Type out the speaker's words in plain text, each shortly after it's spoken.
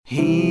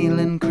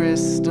Healing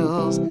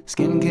crystals,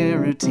 skincare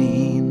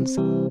routines,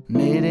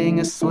 knitting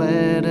a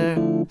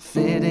sweater,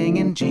 fitting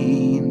in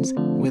jeans.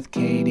 With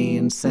Katie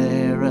and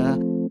Sarah,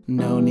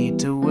 no need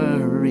to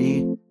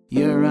worry,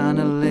 you're on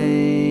a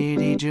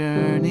lady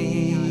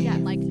journey. Yeah,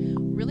 like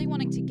really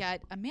wanting to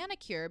get a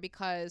manicure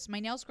because my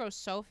nails grow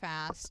so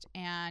fast,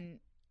 and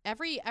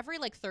every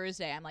like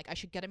Thursday I'm like, I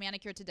should get a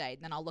manicure today,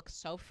 and then I'll look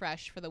so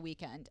fresh for the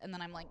weekend, and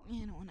then I'm like, I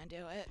don't want to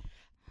do it.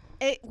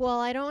 Well,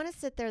 I don't want to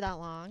sit there that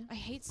long. I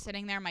hate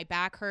sitting there. My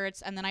back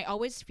hurts. And then I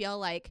always feel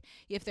like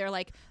if they're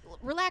like,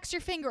 relax your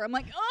finger, I'm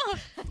like, oh,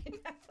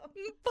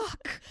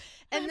 fuck.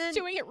 And I'm then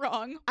doing it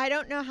wrong. I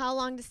don't know how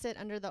long to sit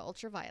under the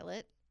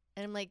ultraviolet.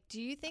 And I'm like,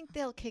 do you think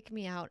they'll kick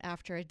me out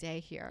after a day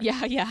here? Yeah.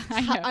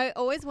 I know. I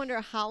always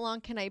wonder, how long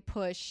can I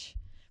push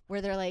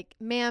where they're like,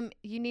 ma'am,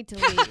 you need to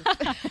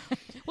leave.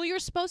 Well,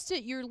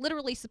 you're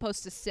literally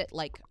supposed to sit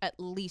like at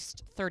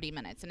least 30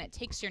 minutes, and it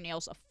takes your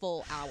nails a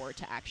full hour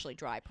to actually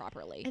dry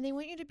properly. And they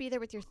want you to be there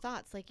with your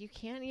thoughts. Like, you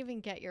can't even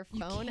get your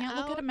phone You can't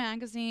out. look at a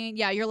magazine.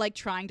 Yeah, you're like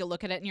trying to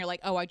look at it, and you're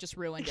like, oh, I just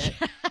ruined it.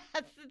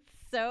 It's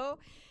so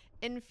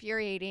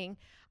infuriating.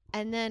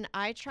 And then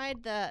I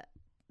tried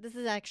this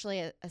is actually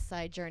a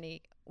side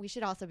journey. We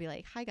should also be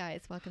like, hi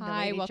guys, welcome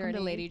to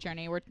Lady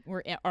Journey.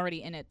 We're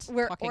already in it.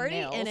 We're talking already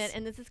nails. in it,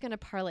 and this is going to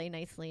parlay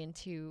nicely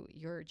into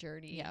your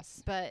journey.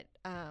 Yes. But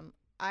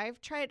I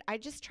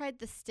just tried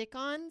the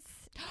stick-ons.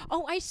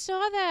 Oh, I saw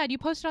that. You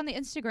posted on the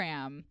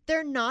Instagram.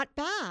 They're not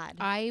bad.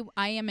 I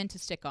am into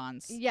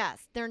stick-ons.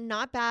 Yes, they're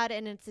not bad,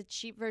 and it's a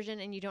cheap version,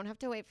 and you don't have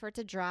to wait for it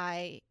to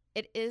dry.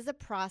 It is a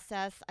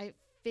process. I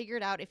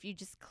figured out if you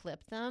just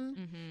clip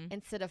them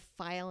instead of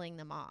filing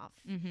them off,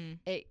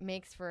 it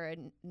makes for a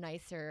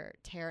nicer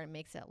tear and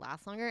makes it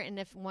last longer. And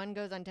if one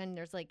goes undone,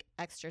 there's like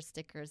extra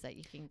stickers that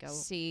you can go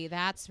see.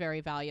 That's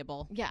very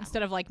valuable. Yeah.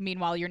 Instead of like,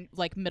 meanwhile, your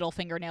like middle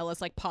fingernail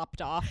is like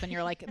popped off, and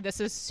you're like,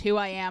 this is who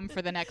I am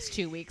for the next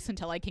 2 weeks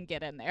until I can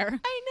get in there.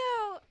 I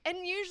know.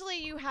 And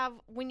usually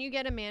when you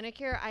get a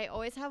manicure, I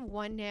always have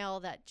one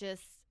nail that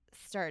just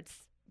starts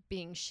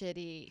being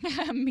shitty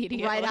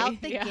immediately right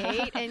out the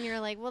gate, and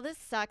you're like, well, this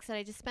sucks that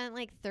I just spent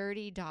like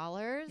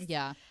 $30.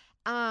 Yeah.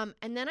 And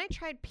then I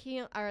tried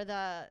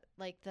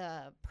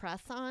the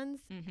press-ons,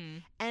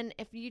 and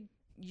if you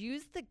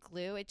use the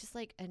glue, it just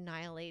like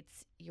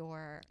annihilates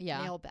your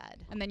nail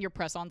bed. And then your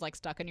press-on's like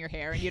stuck in your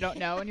hair, and you don't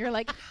know, and you're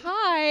like,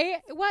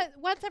 hi,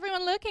 what's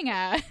everyone looking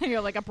at?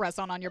 You're like a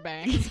press-on your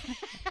bangs.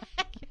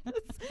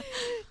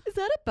 Is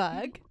that a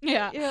bug?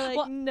 Yeah. You're like,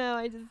 well, no,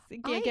 I just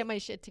can't get my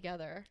shit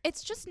together.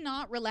 It's just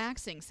not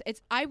relaxing.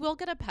 I will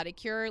get a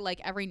pedicure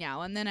like every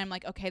now and then. I'm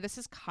like, okay, this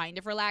is kind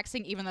of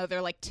relaxing, even though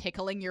they're like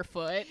tickling your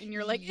foot, and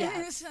you're like,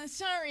 yes.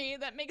 Sorry,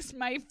 that makes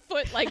my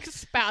foot like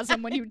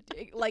spasm when you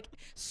like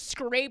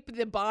scrape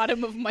the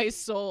bottom of my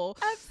sole.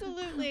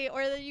 Absolutely.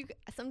 Or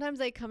sometimes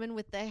I come in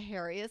with the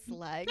hairiest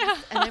legs,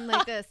 and I'm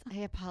like this. I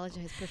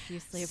apologize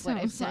profusely of what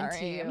I've done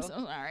to you. I'm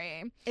so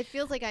sorry. It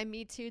feels like I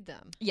Me Too'd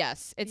them.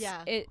 Yes,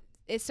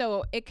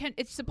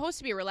 it's supposed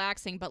to be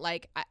relaxing, but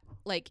like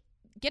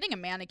getting a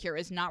manicure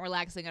is not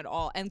relaxing at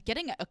all. And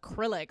getting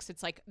acrylics,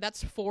 it's like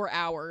that's 4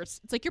 hours.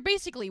 It's like you're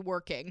basically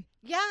working.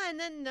 Yeah, and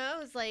then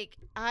those, like,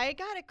 I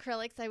got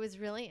acrylics. I was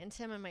really into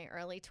them in my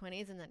early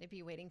 20s, and then it'd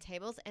be waiting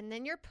tables, and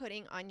then you're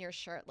putting on your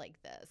shirt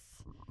like this.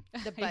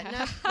 The button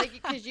up, like,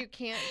 because you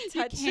can't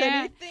touch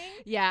anything.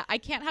 Yeah, I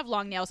can't have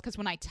long nails because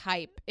when I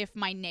type, if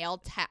my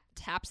nail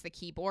taps the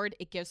keyboard,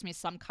 it gives me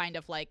some kind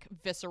of like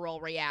visceral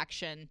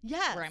reaction.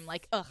 Yes. Where I'm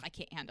like, ugh, I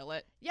can't handle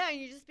it. Yeah, and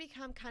you just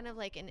become kind of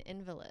like an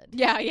invalid.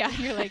 Yeah.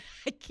 You're like,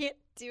 I can't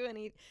do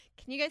any.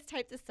 Can you guys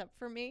type this up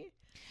for me?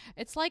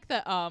 It's like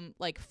the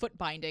like foot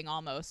binding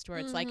almost, where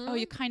it's like, oh,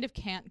 you kind of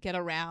can't get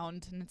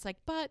around, and it's like,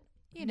 but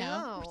you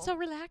know, it's so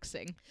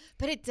relaxing.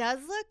 But it does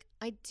look.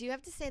 I do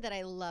have to say that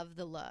I love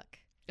the look.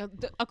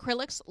 The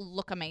acrylics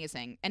look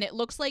amazing, and it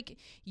looks like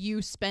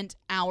you spent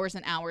hours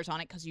and hours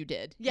on it because you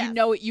did. Yes.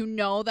 You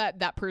know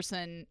that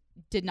person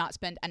did not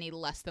spend any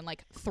less than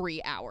like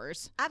 3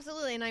 hours.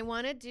 Absolutely. And I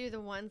want to do the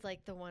ones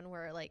like the one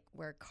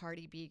where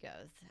Cardi B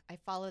goes. I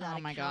follow that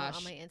account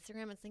on my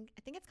Instagram. I think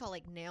it's called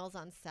like Nails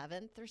on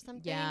 7th or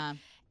something. Yeah.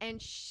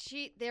 And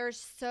they're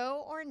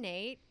so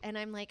ornate, and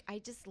I'm like, I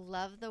just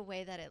love the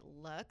way that it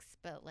looks,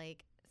 but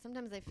like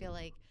sometimes I feel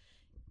like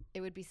it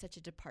would be such a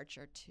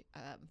departure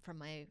from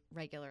my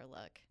regular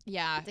look.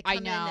 Yeah, I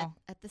know.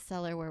 At the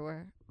cellar where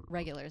we're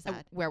regulars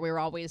at. Where we were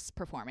always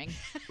performing.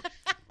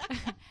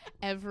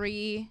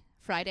 Every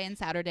Friday and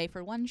Saturday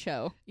for one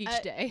show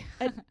each day.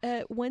 At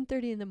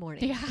 1:30 in the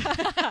morning.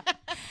 Yeah.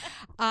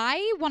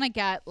 I want to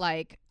get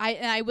like,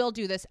 I will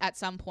do this at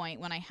some point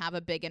when I have a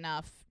big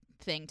enough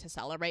thing to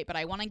celebrate, but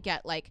I want to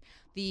get like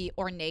the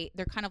ornate,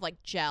 they're kind of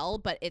like gel,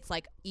 but it's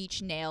like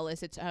each nail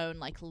is its own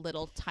like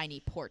little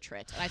tiny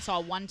portrait.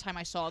 And one time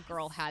I saw a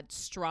girl had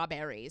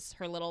strawberries,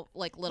 her little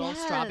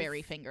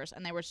strawberry fingers,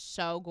 and they were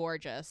so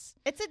gorgeous.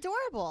 It's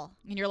adorable.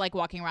 And you're like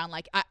walking around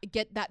like,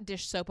 get that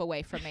dish soap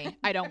away from me.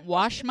 I don't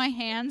wash my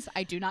hands.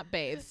 I do not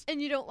bathe.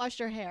 And you don't wash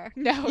your hair.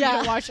 No, you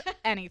don't wash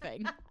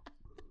anything.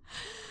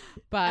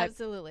 But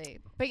absolutely.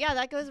 But yeah,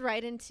 that goes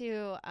right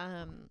into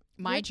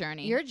My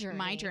journey. Your journey.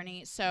 My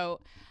journey. So,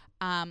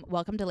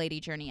 welcome to Lady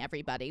Journey,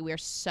 everybody. We're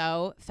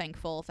so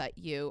thankful that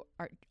you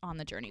are on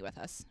the journey with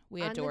us.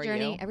 We adore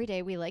you. Every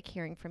day, we like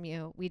hearing from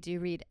you. We do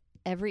read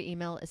every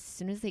email as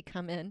soon as they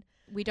come in.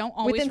 We don't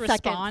always Within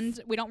respond.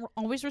 seconds. We don't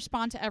always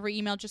respond to every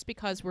email just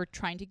because we're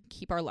trying to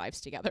keep our lives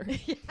together.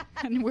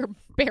 And we're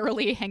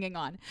barely hanging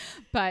on.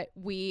 But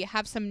we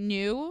have some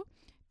new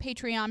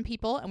Patreon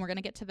people, and we're going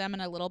to get to them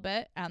in a little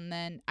bit. And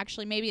then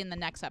actually maybe in the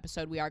next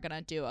episode, we are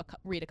going to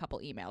read a couple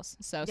emails.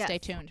 So stay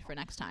tuned for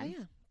next time. Oh,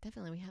 yeah.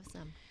 Definitely. We have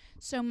some.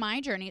 So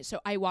my journey. So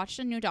I watched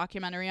a new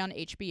documentary on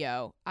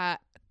HBO.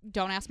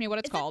 Don't ask me what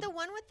it's called. Is it the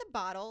one with the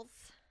bottles?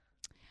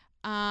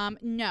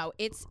 No,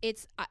 it's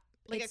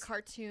Like a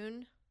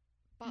cartoon?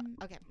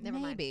 Okay, never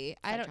mind. Maybe.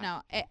 I don't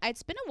know.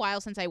 It's been a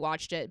while since I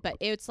watched it, but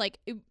it's like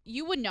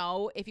you would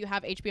know if you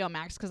have HBO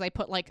Max because I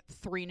put like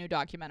 3 new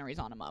documentaries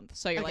on a month.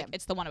 So you're like,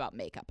 it's the one about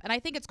makeup. And I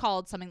think it's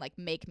called something like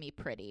Make Me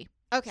Pretty.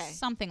 Okay.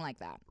 Something like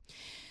that.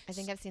 I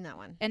think I've seen that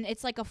one. And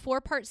it's like a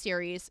 4-part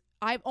series.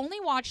 I've only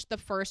watched the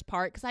first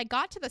part because I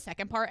got to the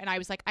second part and I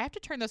was like, I have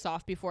to turn this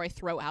off before I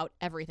throw out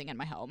everything in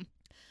my home.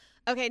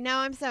 Okay,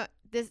 now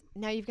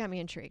you've got me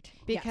intrigued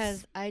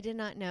because I did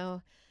not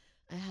know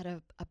I had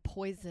a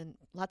poison,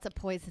 lots of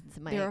poisons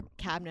in my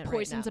cabinet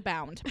Poisons right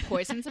now. abound.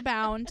 Poisons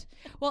abound.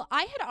 Well,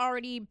 I had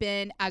already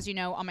been, as you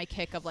know, on my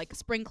kick of like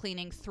spring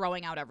cleaning,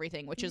 throwing out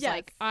everything, which is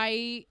like,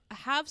 I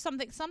have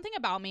something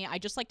about me. I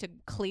just like to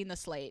clean the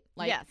slate.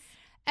 Like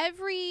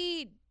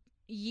every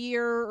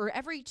year or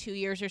every 2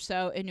 years or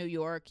so in New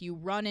York, you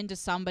run into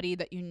somebody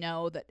that you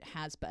know that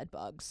has bed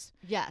bugs.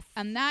 Yes.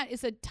 And that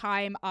is a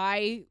time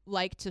I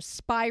like to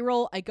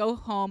spiral. I go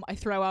home, I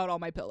throw out all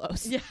my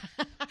pillows. Yeah.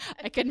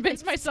 I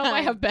convince myself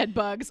I have bed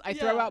bugs. I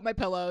throw out my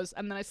pillows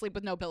and then I sleep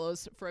with no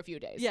pillows for a few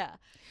days. Yeah.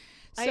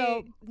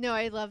 So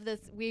I love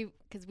this.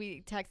 Because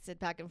we texted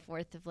back and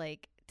forth of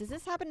like, does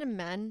this happen to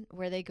men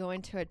where they go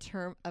into a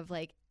term of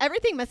like,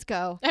 everything must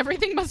go?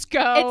 Everything must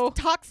go. It's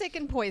toxic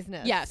and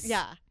poisonous. Yes.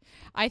 Yeah.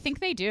 I think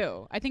they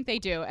do.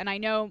 And I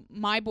know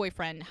my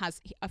boyfriend has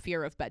a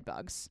fear of bed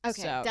bugs.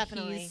 Okay, so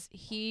definitely.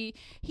 He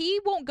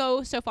won't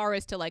go so far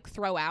as to like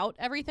throw out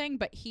everything,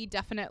 but he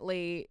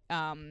definitely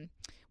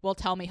will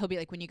tell me, he'll be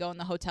like, when you go in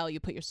the hotel, you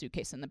put your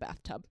suitcase in the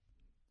bathtub.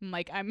 I'm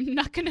like, I'm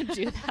not going to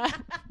do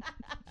that.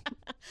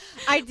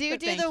 I do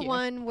the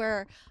one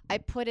where I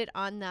put it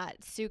on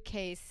that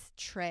suitcase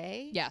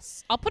tray.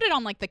 Yes. I'll put it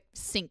on like the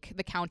sink,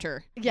 the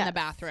counter in the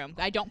bathroom.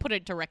 I don't put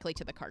it directly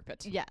to the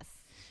carpet. Yes.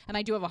 And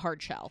I do have a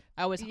hard shell.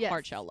 I always have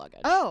hard shell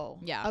luggage. Oh.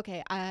 Yeah.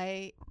 Okay.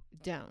 I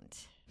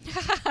don't.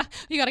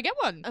 You got to get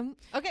one.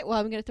 Okay. Well,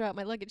 I'm going to throw out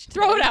my luggage.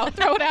 Throw it out.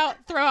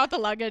 Throw out the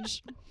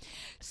luggage.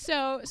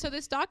 So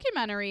this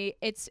documentary,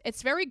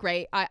 it's very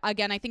great. I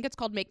think it's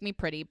called Make Me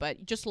Pretty,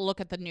 but just look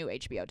at the new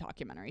HBO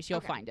documentaries. You'll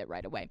find it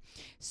right away.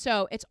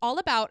 So it's all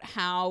about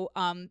how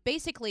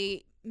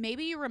basically,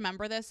 maybe you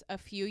remember this a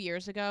few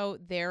years ago,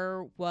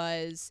 there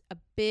was a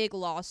big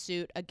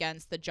lawsuit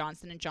against the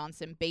Johnson &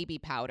 Johnson baby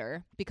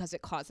powder because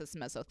it causes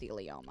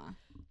mesothelioma.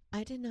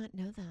 I did not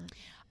know that.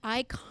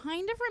 I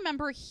kind of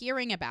remember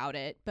hearing about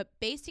it, but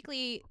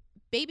basically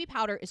baby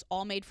powder is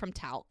all made from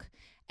talc,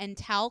 and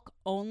talc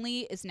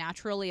only is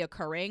naturally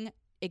occurring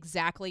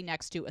exactly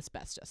next to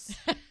asbestos.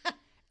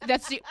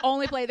 That's the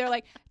only play. They're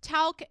like,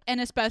 talc and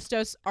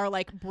asbestos are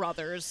like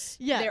brothers.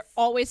 Yes. They're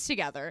always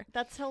together.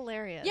 That's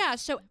hilarious. Yeah,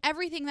 so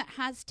everything that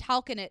has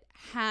talc in it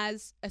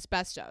has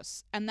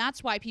asbestos. And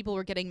that's why people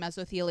were getting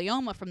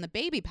mesothelioma from the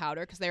baby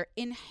powder, because they're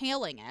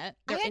inhaling it.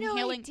 I had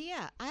no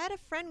idea. I had a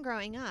friend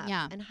growing up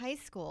in high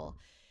school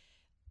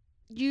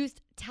used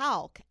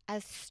talc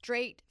as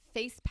straight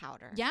face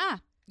powder. Yeah,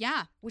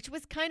 yeah. Which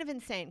was kind of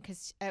insane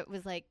because it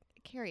was like,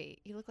 Carrie,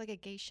 you look like a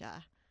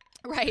geisha.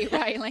 Right.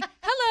 Like,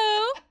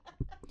 hello.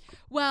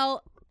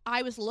 Well,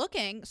 I was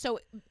looking,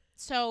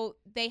 so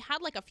they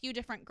had like a few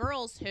different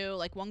girls who,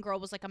 like, one girl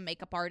was like a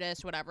makeup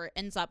artist, whatever,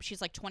 ends up, she's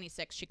like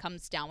 26, she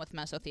comes down with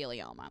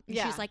mesothelioma. And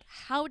she's like,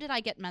 how did I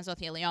get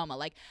mesothelioma?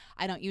 Like,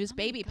 I don't use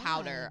baby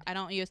powder.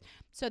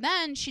 So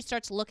then she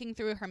starts looking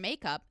through her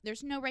makeup.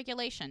 There's no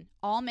regulation.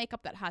 All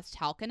makeup that has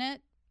talc in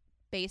it,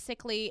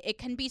 basically, it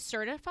can be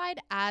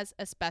certified as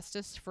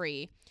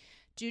asbestos-free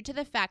due to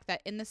the fact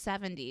that in the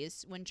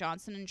 70s, when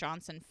Johnson &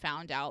 Johnson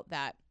found out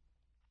that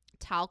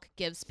talc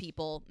gives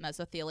people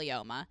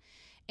mesothelioma,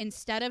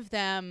 instead of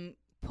them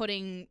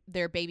putting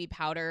their baby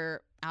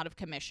powder out of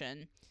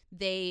commission,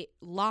 they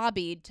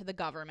lobbied to the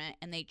government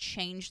and they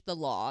changed the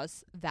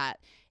laws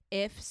that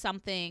if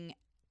something,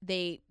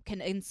 they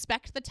can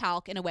inspect the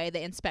talc in a way,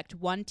 they inspect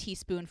 1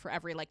 teaspoon for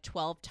every like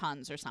 12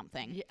 tons or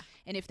something. Yeah.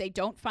 And if they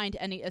don't find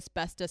any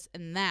asbestos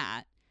in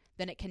that,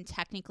 then it can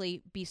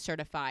technically be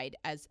certified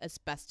as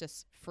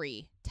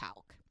asbestos-free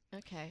talc.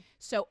 Okay.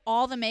 So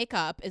all the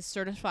makeup is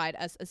certified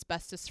as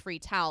asbestos-free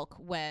talc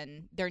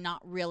when they're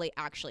not really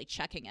actually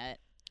checking it.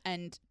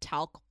 And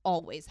talc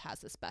always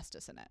has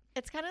asbestos in it.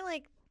 It's kind of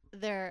like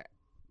their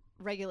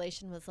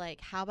regulation was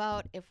like, how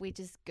about if we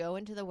just go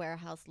into the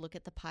warehouse, look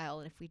at the pile,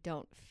 and if we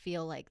don't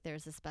feel like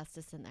there's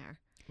asbestos in there,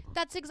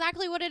 That's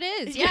exactly what it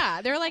is.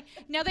 Yeah. They're like,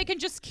 now they can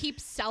just keep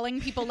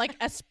selling people like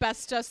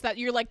asbestos that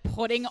you're like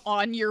putting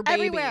on your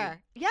baby.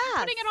 Everywhere. Yeah.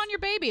 Putting it on your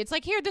baby. It's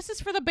like, here, this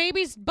is for the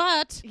baby's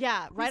butt.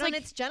 Yeah. Right it's on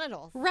like, its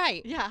genitals.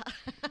 Right. Yeah.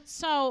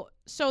 So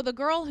the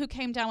girl who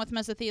came down with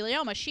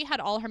mesothelioma, she had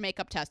all her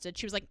makeup tested.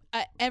 She was like,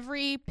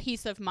 every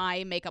piece of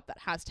my makeup that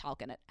has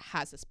talc in it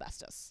has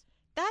asbestos.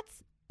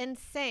 That's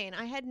insane.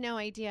 I had no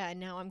idea, and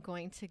now I'm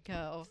going to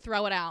go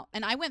throw it out.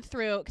 And I went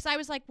through because I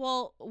was like,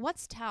 well,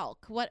 what's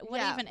talc? What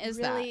even is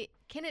really, that?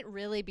 Can it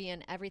really be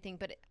in everything?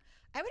 But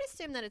I would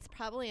assume that it's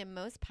probably in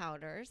most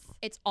powders.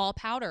 It's all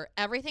powder.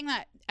 Everything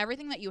that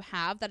you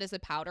have that is a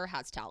powder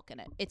has talc in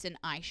it. It's in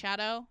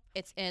eyeshadow.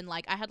 It's in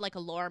like I had like a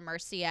Laura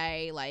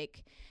Mercier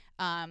like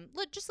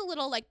just a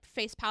little like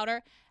face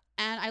powder,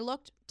 and I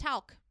looked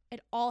talc.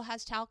 It all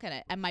has talc in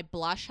it, and my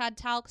blush had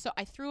talc, so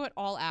I threw it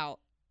all out.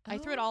 I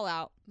threw it all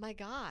out. My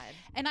God.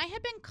 And I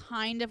had been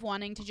kind of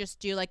wanting to just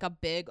do like a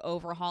big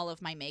overhaul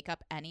of my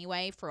makeup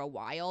anyway for a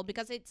while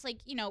because it's like,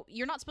 you know,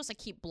 you're not supposed to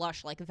keep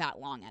blush like that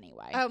long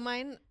anyway. Oh,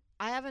 mine,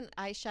 I have an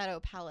eyeshadow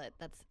palette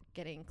that's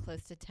getting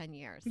close to 10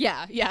 years.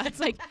 Yeah. It's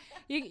like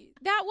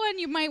that one,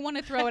 you might want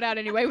to throw it out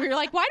anyway. Where you're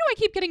like, why do I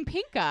keep getting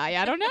pink eye?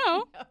 I don't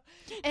know.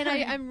 And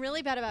I'm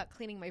really bad about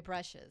cleaning my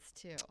brushes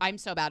too. I'm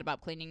so bad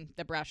about cleaning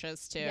the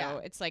brushes too. Yeah.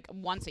 It's like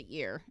once a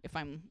year if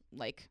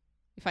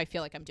I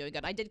feel like I'm doing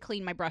good. I did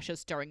clean my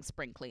brushes during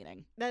spring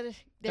cleaning.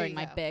 During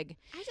my big.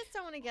 I just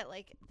don't want to get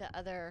like the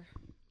other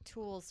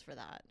tools for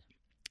that.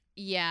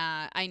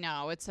 Yeah, I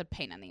know. It's a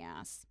pain in the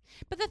ass.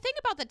 But the thing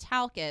about the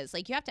talc is,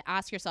 like, you have to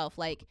ask yourself,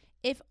 like,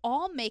 if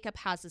all makeup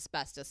has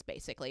asbestos,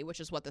 basically, which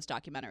is what this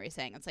documentary is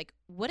saying, it's like,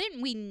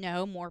 wouldn't we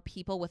know more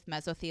people with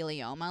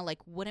mesothelioma? Like,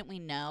 wouldn't we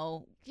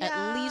know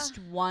at least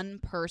one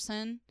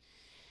person?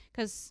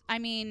 Because, I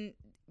mean,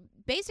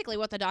 basically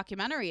what the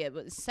documentary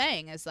was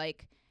saying is,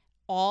 like,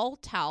 all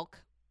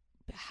talc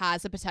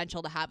has a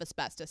potential to have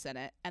asbestos in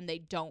it, and they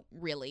don't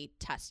really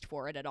test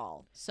for it at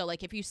all. So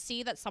like if you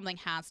see that something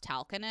has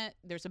talc in it,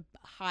 there's a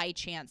high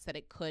chance that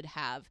it could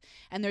have,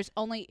 and you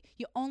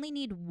only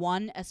need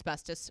one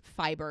asbestos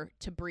fiber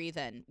to breathe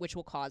in, which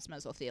will cause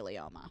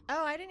mesothelioma.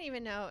 Oh, I didn't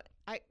even know.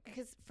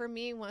 Because for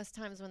me, most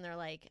times when they're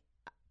like,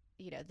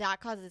 you know, that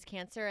causes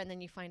cancer, and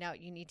then you find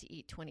out you need to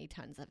eat 20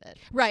 tons of it.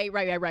 Right.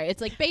 It's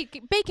like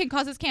bacon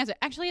causes cancer.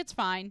 Actually, it's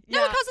fine.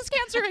 No, it causes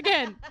cancer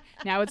again.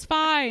 Now it's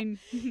fine.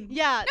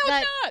 Yeah. No,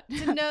 it's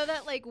not. To know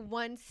that like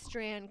one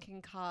strand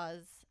can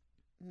cause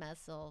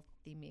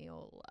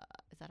mesothelioma.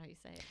 Is that how you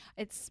say it?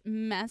 It's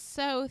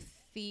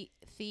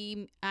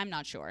I'm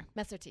not sure.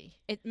 Meso-T.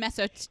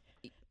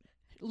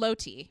 Low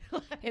T.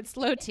 It's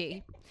low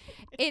T.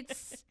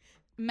 It's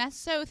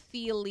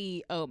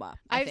mesothelioma.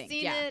 I've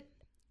seen it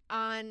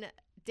on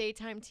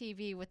daytime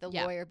TV with the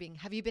lawyer being,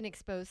 have you been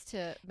exposed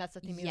to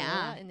mesothelioma?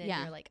 Yeah. And then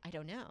you're like, I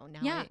don't know. Now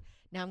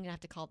I'm going to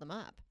have to call them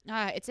up.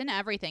 It's in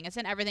everything.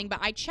 But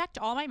I checked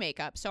all my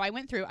makeup. So I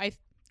went through, I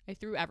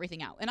threw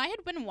everything out. And I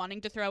had been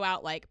wanting to throw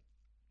out like,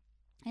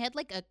 I had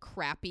like a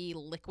crappy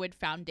liquid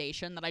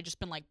foundation that I just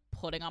been like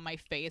putting on my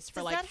face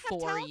for like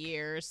 4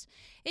 years.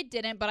 It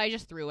didn't, but I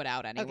just threw it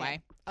out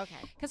anyway. Okay.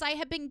 Because I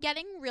had been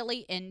getting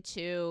really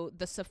into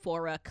the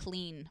Sephora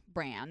Clean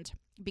brand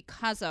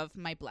because of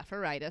my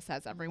blepharitis,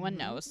 as everyone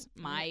knows,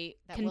 my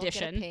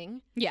condition. Will get a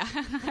ping.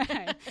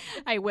 Yeah.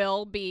 I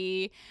will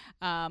be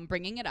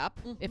bringing it up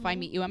if I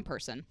meet you in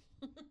person.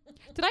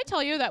 Did I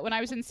tell you that when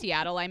I was in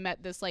Seattle, I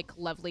met this like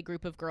lovely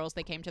group of girls?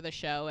 They came to the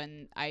show,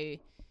 and I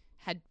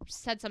had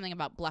said something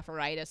about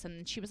blepharitis,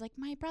 and she was like,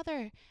 my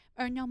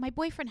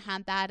boyfriend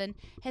had that, and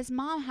his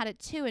mom had it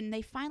too, and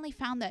they finally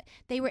found that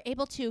they were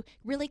able to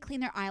really clean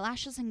their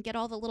eyelashes and get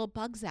all the little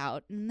bugs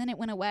out, and then it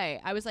went away.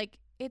 I was like,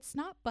 it's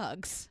not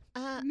bugs.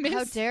 How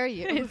dare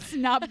you? It's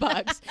not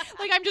bugs.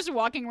 Like, I'm just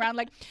walking around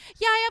like,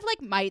 yeah, I have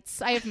like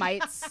mites.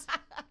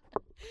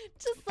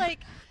 Just like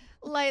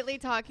lightly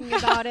talking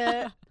about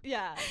it.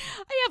 Yeah.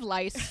 I have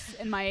lice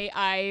in my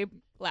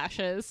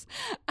eyelashes.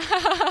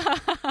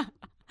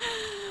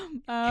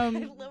 I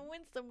love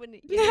when someone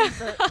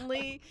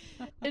inadvertently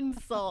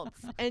insults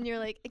and you're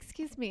like,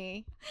 excuse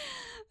me.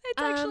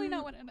 It's actually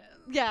not what it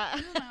is. Yeah.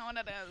 It's not what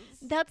it is.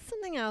 That's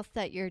something else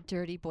that your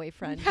dirty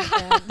boyfriend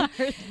and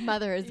her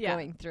mother is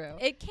going through.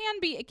 It can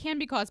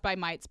be caused by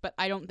mites, but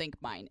I don't think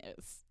mine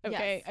is.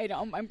 Okay. Yes.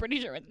 I'm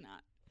pretty sure it's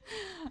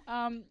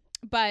not.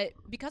 But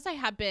because I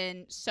have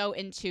been so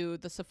into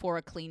the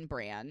Sephora Clean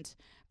brand,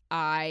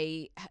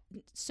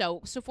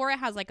 so Sephora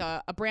has like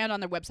a brand on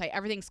their website.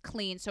 Everything's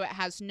clean, so it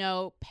has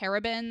no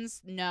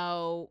parabens,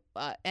 no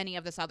any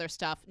of this other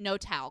stuff, no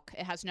talc.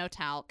 It has no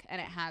talc,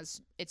 and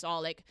it's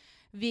all like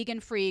vegan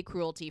free,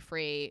 cruelty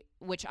free,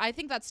 which I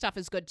think that stuff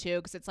is good too,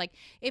 because it's like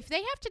if they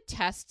have to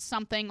test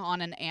something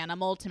on an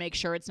animal to make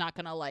sure it's not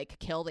gonna like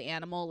kill the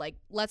animal, like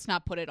let's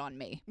not put it on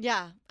me.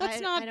 Yeah, I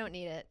don't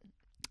need it.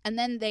 And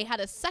then they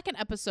had a second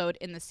episode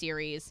in the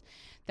series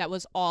that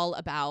was all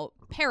about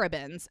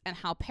parabens and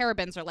how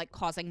parabens are like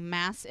causing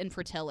mass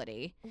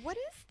infertility. What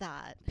is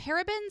that?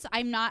 Parabens,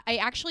 I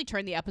actually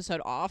turned the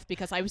episode off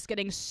because I was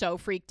getting so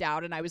freaked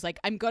out, and I was like,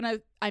 I'm going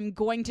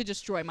to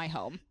destroy my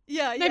home.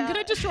 Yeah. I'm going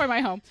to destroy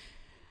my home.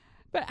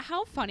 But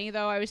how funny,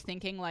 though, I was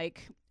thinking,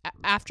 like,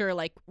 after,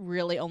 like,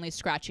 really only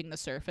scratching the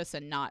surface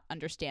and not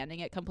understanding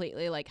it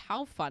completely, like,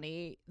 how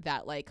funny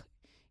that, like,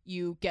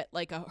 you get,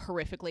 like, a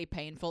horrifically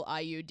painful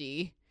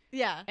IUD.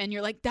 Yeah. And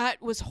you're like,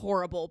 that was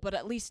horrible, but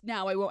at least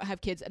now I won't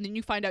have kids. And then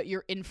you find out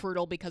you're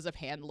infertile because of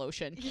hand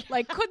lotion. Yeah.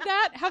 Like, could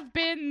that have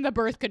been the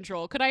birth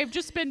control? Could I have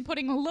just been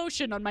putting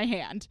lotion on my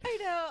hand? I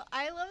know.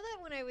 I love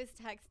that when I was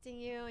texting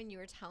you and you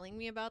were telling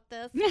me about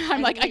this.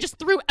 I'm like, I just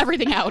threw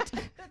everything out.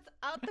 That's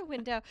out the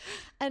window.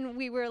 And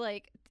we were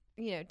like,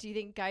 you know, do you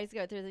think guys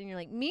go through this? And you're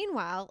like,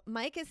 meanwhile,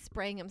 Mike is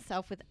spraying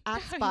himself with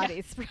Axe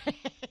body spray.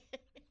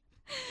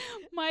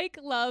 Mike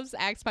loves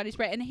Axe body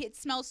spray, and it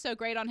smells so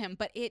great on him,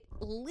 but it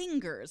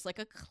lingers. Like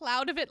a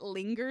cloud of it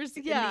lingers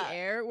in the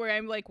air where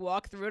I'm like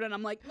walk through it and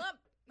I'm like,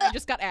 I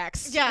just got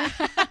axed. Yeah.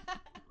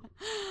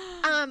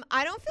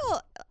 I don't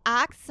feel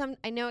Axe.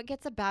 I know it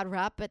gets a bad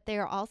rap, but they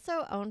are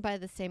also owned by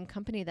the same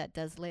company that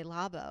does Le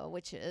Labo,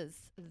 which is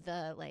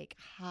the like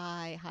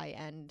high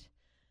end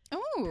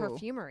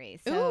perfumery.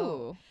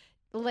 So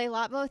Le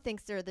Labo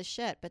thinks they're the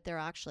shit, but they're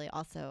actually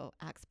also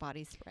Axe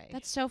body spray.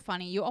 That's so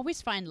funny. You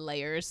always find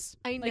layers.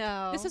 I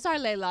know. This is our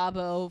Le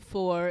Labo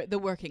for the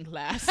working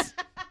class.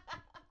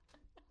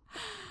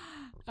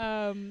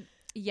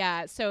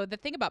 Yeah, so the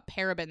thing about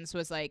parabens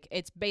was like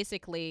it's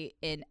basically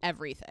in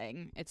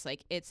everything. It's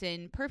like it's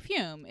in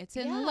perfume, it's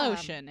in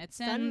lotion, it's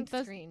in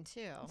sunscreen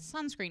too.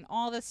 Sunscreen,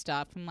 all this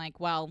stuff. I'm like,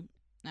 well,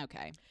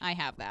 okay, I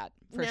have that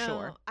for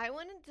sure. I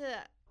wanted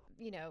to,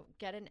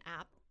 get an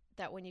app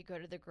that when you go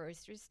to the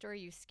grocery store,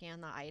 you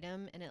scan the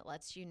item and it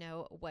lets you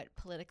know what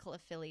political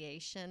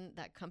affiliation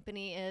that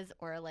company is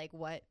or like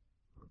what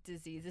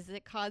diseases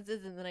it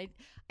causes. And then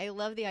I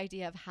love the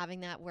idea of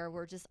having that where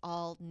we're just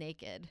all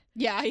naked.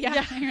 Yeah.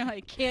 You're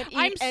like, can't eat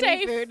I'm any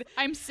safe. food.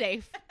 I'm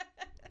safe.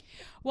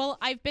 Well,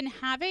 I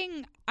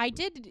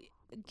did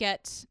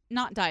get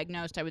not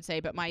diagnosed, I would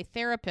say, but my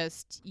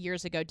therapist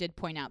years ago did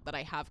point out that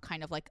I have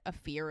kind of like a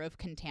fear of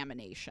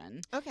contamination.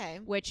 Okay.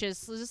 Which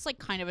is just like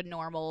kind of a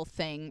normal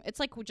thing.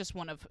 It's like just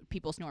one of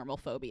people's normal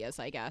phobias,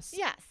 I guess.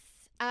 Yes.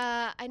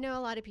 I know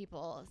a lot of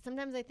people.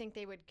 Sometimes I think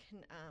they would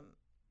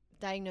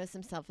diagnose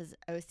themselves as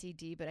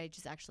OCD, but I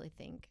just actually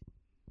think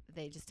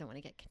they just don't want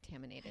to get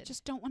contaminated.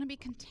 Just don't want to be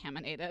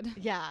contaminated.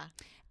 Yeah.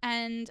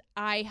 And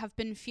I have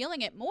been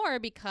feeling it more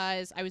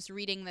because I was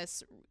reading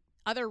this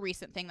other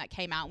recent thing that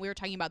came out. We were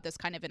talking about this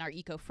kind of in our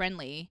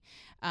eco-friendly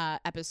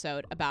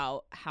episode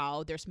about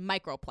how there's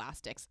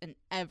microplastics in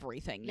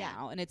everything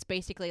now. And it's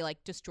basically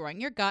like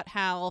destroying your gut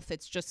health.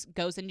 It's just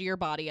goes into your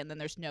body and then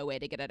there's no way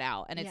to get it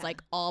out. And it's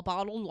like all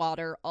bottled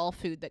water, all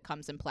food that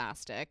comes in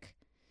plastic.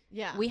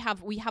 Yeah. We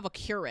have a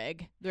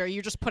Keurig where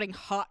you're just putting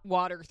hot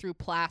water through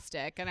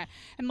plastic. And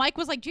Mike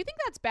was like, do you think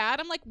that's bad?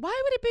 I'm like,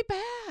 why would it be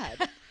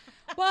bad?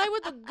 Why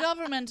would the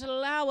government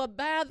allow a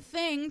bad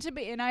thing to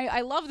be? And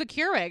I love the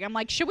Keurig. I'm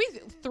like, should we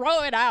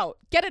throw it out?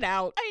 Get it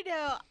out. I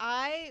know.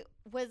 I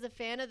was a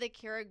fan of the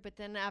Keurig, but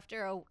then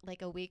after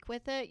a week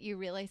with it, you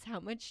realize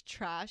how much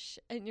trash,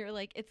 and you're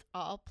like, it's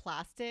all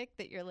plastic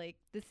that you're like,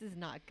 this is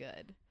not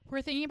good.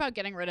 We're thinking about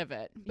getting rid of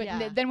it.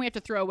 But then we have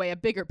to throw away a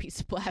bigger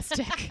piece of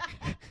plastic.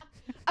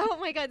 Oh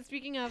my God.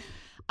 Speaking of,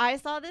 I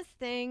saw this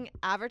thing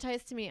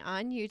advertised to me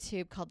on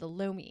YouTube called the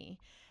Lomi,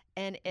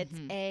 and it's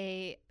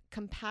a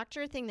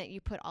compactor thing that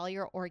you put all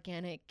your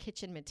organic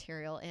kitchen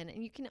material in,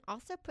 and you can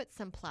also put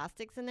some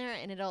plastics in there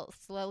and it'll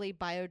slowly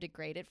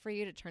biodegrade it for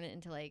you to turn it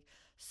into like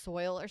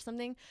soil or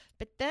something.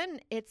 But then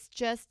it's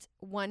just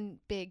one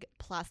big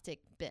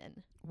plastic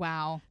bin.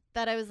 Wow.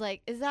 That I was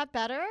like, is that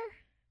better?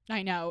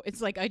 I know.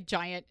 It's like a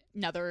giant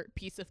another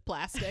piece of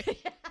plastic.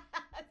 Yes.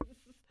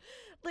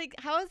 Like,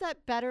 how is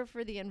that better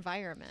for the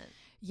environment?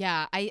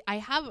 Yeah,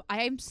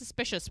 I'm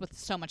suspicious with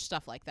so much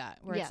stuff like that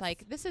where it's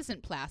like, this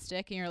isn't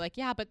plastic. And you're like,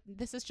 yeah, but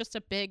this is just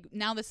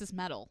now this is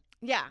metal.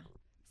 Yeah.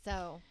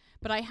 So.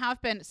 But I have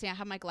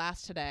my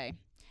glass today.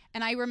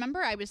 And I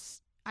remember I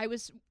was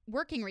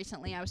working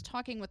recently. I was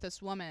talking with this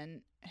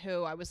woman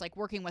who I was like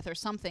working with or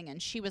something.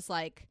 And she was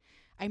like,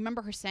 I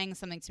remember her saying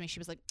something to me. She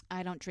was like,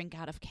 I don't drink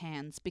out of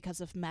cans because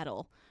of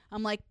metal.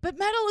 I'm like, but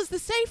metal is the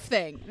safe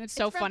thing. And it's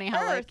so funny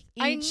how like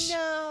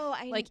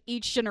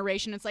each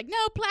generation, it's like, no,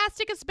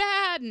 plastic is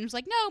bad. And it's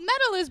like, no,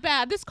 metal is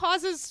bad. This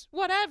causes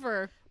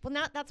whatever.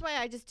 Well, that's why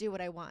I just do what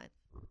I want.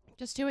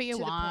 Just do what you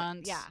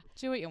want. Yeah.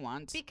 Do what you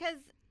want. Because,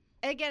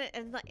 again,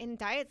 in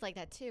diets like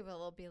that, too,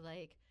 it'll be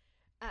like,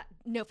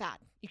 no fat.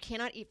 You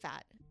cannot eat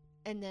fat.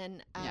 And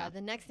then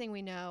the next thing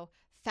we know,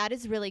 fat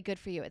is really good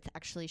for you. It's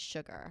actually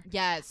sugar.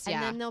 Yes.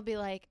 And then they'll be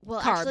like,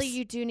 well, Carbs. Actually,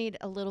 you do need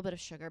a little bit of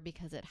sugar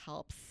because it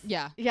helps.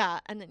 Yeah. Yeah.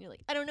 And then you're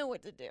like, I don't know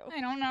what to do.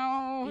 I don't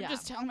know. Yeah.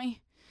 Just tell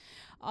me.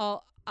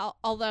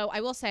 Although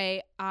I will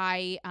say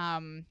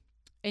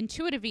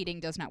intuitive eating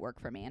does not work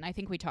for me. And I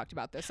think we talked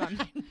about this on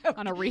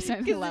a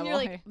recent level. You're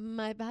like,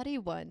 my body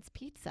wants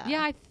pizza.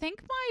 Yeah, I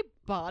think my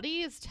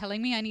body is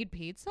telling me I need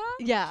pizza.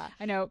 Yeah.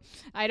 I know.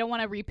 I don't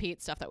want to repeat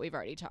stuff that we've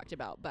already talked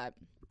about, but.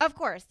 Of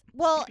course.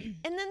 Well,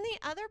 and then the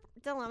other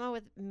dilemma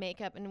with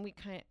makeup, and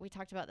we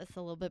talked about this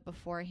a little bit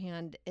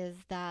beforehand, is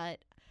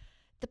that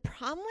The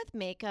problem with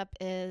makeup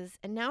is,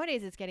 and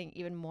nowadays it's getting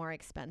even more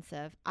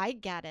expensive. I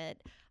get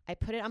it. I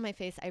put it on my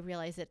face. I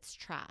realize it's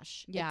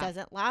trash. Yeah. It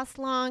doesn't last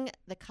long.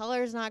 The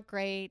color's not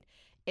great.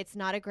 It's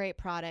not a great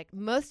product.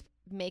 Most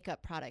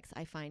makeup products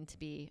I find to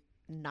be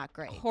not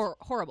great.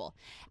 Horrible.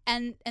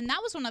 And that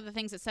was one of the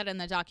things it said in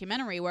the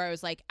documentary, where I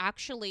was like,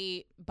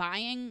 actually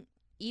buying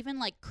even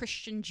like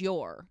Christian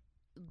Dior,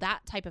 that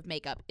type of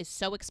makeup is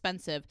so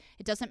expensive.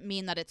 It doesn't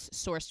mean that it's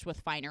sourced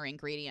with finer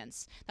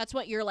ingredients. That's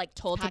what you're like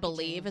told to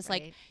believe, is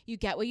right? Like you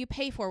get what you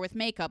pay for with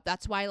makeup.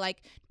 That's why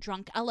like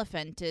Drunk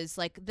Elephant is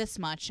like this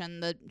much,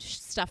 and the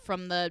stuff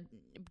from the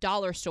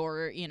dollar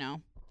store, you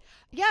know.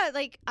 Yeah,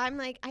 like I'm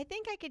like, I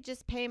think I could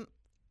just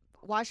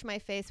wash my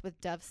face with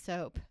Dove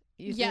soap,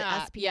 use the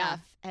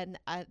SPF, and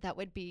that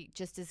would be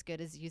just as good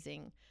as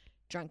using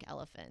Drunk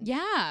Elephant.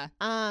 Yeah.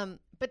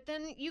 But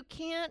then you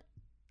can't.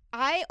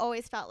 I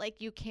always felt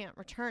like you can't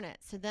return it.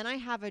 So then I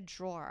have a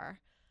drawer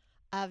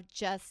of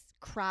just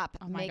crap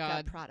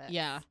makeup products.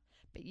 Yeah.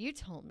 But you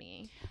told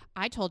me.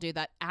 I told you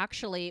that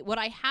actually what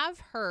I have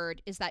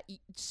heard is that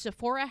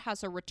Sephora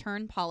has a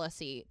return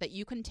policy that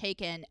you can take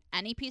in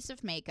any piece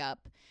of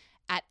makeup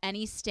at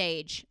any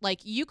stage. Like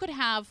you could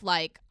have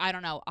like, I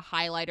don't know, a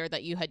highlighter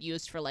that you had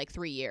used for like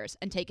 3 years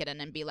and take it in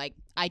and be like,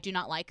 I do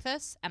not like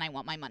this and I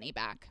want my money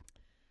back.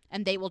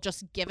 And they will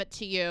just give it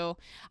to you.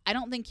 I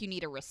don't think you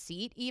need a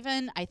receipt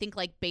even. I think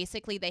like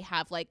basically they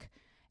have like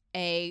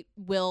a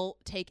will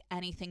take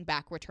anything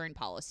back return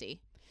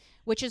policy,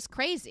 which is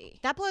crazy.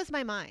 That blows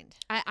my mind.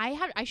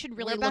 I should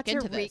really We're look into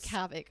about to this. wreak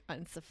havoc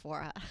on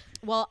Sephora.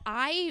 Well,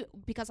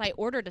 because I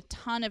ordered a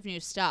ton of new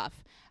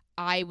stuff,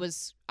 I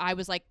was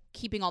like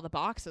keeping all the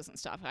boxes and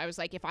stuff. I was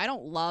like, if I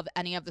don't love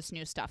any of this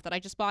new stuff that I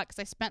just bought, because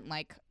I spent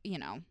like, you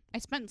know, I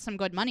spent some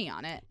good money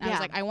on it. And I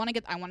was like, I want to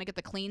get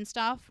the clean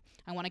stuff.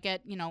 I want to get,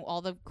 you know, all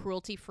the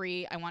cruelty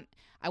free. I want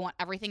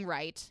everything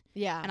right.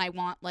 Yeah. And I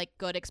want like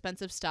good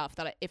expensive stuff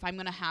that if I'm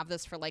gonna have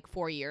this for like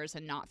 4 years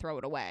and not throw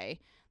it away,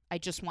 I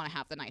just want to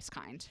have the nice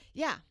kind.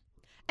 Yeah.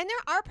 And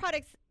there are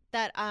products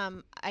that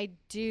I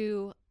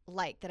do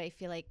like that I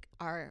feel like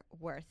are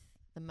worth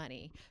the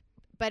money,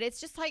 but it's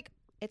just like,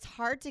 it's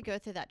hard to go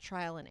through that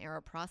trial and error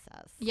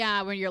process.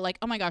 Yeah, when you're like,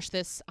 oh my gosh,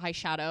 this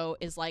eyeshadow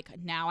is like,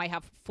 now I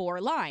have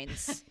 4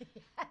 lines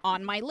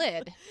on my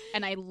lid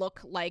and I look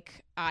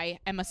like I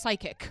am a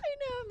psychic. I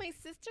know. My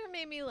sister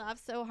made me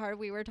laugh so hard.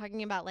 We were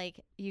talking about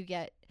like you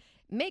get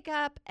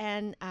makeup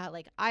and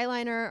like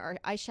eyeliner or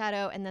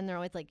eyeshadow, and then they're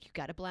always like, you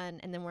got to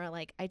blend. And then we're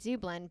like, I do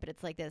blend, but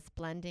it's like this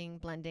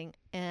blending,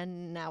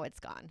 and now it's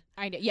gone.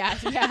 I know.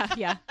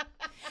 Yeah.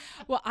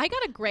 Well, I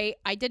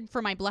did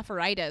for my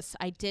blepharitis,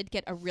 I did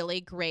get a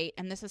really great,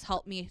 and this has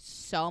helped me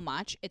so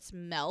much. It's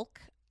Milk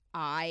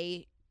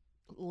Eyelid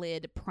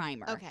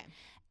Primer. Okay.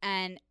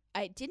 And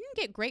I didn't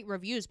get great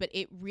reviews, but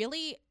it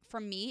really, for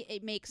me,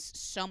 it makes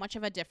so much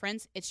of a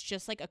difference. It's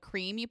just like a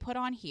cream you put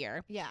on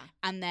here. Yeah.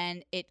 And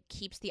then it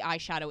keeps the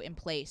eyeshadow in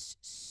place.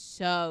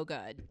 So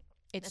good.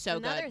 That's so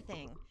good. Another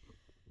thing.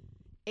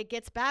 It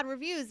gets bad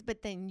reviews,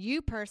 but then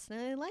you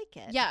personally like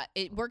it. Yeah,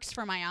 it works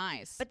for my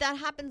eyes. But that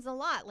happens a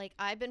lot. Like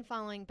I've been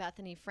following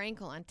Bethany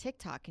Frankel on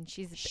TikTok, and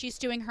she's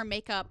doing her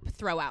makeup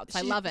throwouts.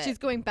 I love it. She's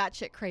going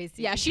batshit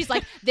crazy. Yeah, she's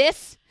like,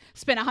 this,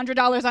 spend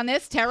 $100 on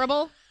this,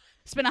 terrible.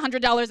 Spend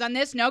 $100 on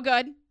this, no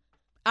good.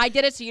 I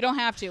did it so you don't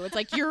have to. It's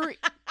like,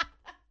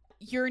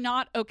 you're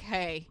not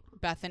okay,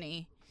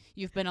 Bethany.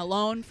 You've been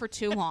alone for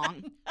too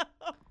long.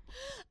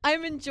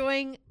 I'm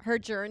enjoying her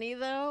journey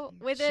though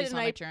with it, She's and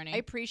on a journey. I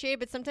appreciate it.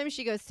 But sometimes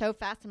she goes so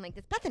fast. I'm like,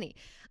 this Bethany.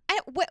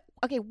 What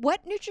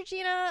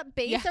Neutrogena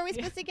base are we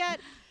supposed to get?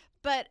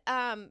 But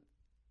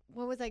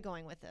what was I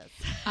going with this?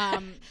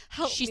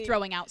 She's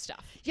throwing out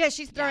stuff. Yeah,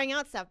 she's throwing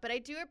out stuff. But I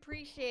do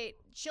appreciate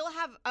she'll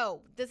have.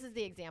 Oh, this is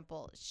the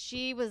example.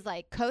 She was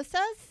like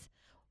Kosas.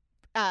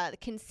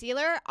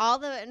 Concealer, all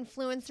the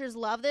influencers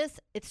love this.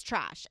 It's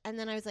trash. And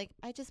then I was like,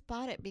 I just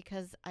bought it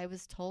because I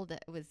was told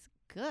that it was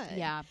good.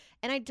 Yeah.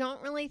 And I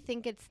don't really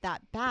think it's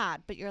that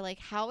bad, but you're like,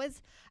 how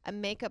is a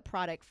makeup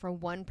product for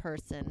one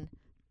person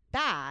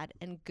bad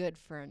and good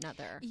for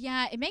another?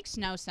 Yeah, it makes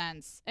no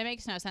sense.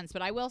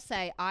 But I will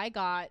say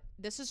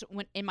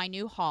in my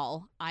new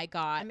haul,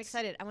 I'm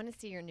excited. I want to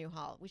see your new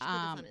haul. We should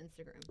put this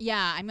on Instagram.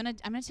 Yeah, I'm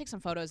gonna take some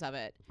photos of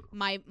it.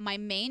 My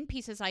main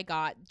pieces I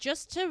got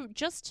just to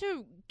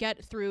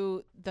get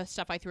through the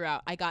stuff I threw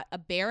out. I got a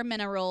Bare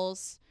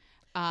Minerals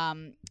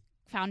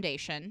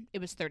foundation. It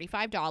was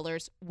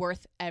 $35,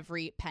 worth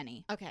every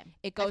penny. Okay.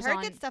 I've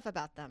heard good stuff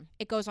about them.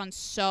 It goes on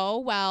so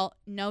well.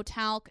 No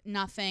talc,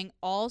 nothing.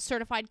 All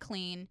certified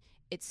clean.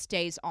 It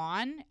stays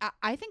on.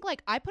 I think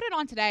like I put it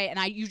on today, and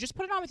you just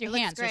put it on with your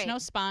hands. There's no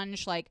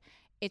sponge. Like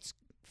it's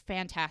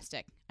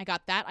fantastic. I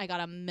got that. I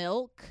got a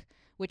Milk,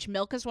 which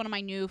Milk is one of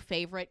my new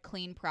favorite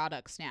clean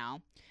products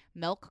now.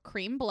 Milk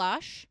cream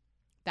blush.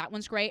 That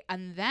one's great.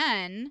 And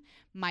then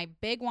my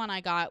big one I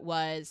got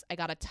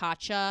a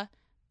Tatcha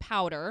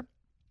powder.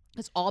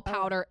 It's all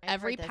powder.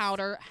 Every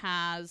powder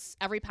has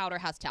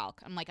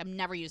talc. I'm like, I'm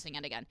never using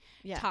it again.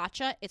 Yeah.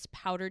 Tatcha, it's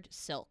powdered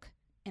silk.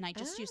 and I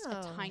just use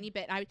a tiny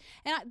bit.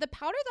 The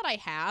powder that I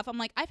have, I'm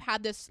like, I've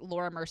had this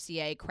Laura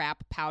Mercier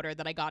crap powder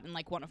that I got in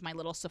like one of my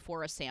little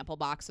Sephora sample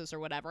boxes or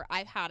whatever.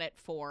 I've had it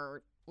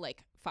for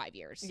like 5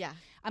 years. Yeah.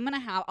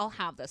 I'll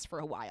have this for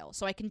a while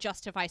so I can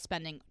justify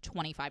spending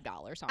 $25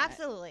 on it.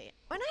 Absolutely.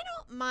 And I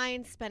don't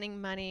mind spending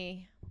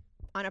money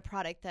on a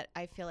product that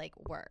I feel like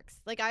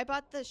works. Like I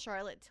bought the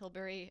Charlotte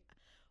Tilbury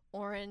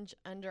orange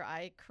under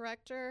eye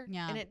corrector,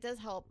 and it does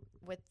help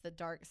with the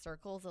dark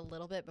circles a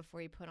little bit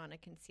before you put on a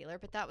concealer,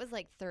 but that was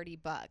like $30.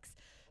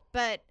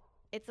 But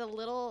it's a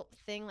little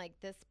thing like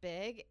this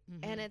big,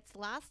 and it's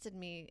lasted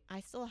me.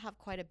 I still have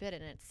quite a bit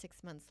in it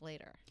 6 months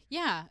later.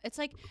 Yeah, it's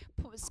like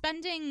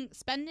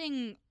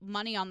spending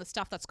money on the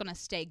stuff that's going to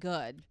stay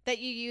good. That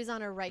you use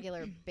on a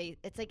regular basis.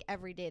 It's like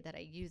every day that I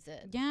use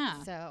it.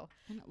 Yeah. So.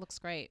 And it looks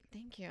great.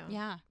 Thank you.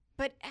 Yeah.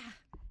 But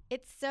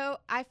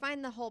I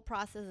find the whole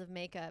process of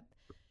makeup,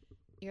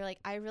 you're like,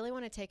 I really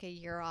want to take a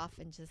year off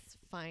and just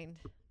find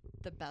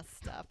the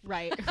best stuff.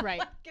 Right. I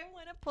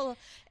want to pull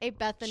a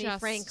Bethany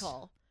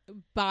Frankel.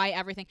 Buy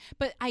everything.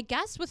 But I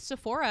guess with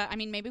Sephora, I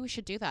mean, maybe we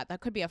should do that. That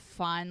could be a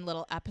fun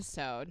little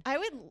episode. I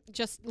would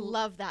just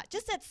love that.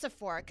 Just at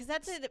Sephora, because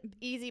that's an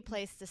easy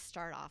place to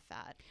start off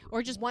at.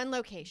 Or just one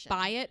location.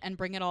 Buy it and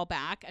bring it all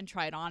back and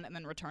try it on and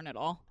then return it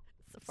all.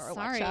 Sephora,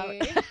 sorry.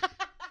 Watch out.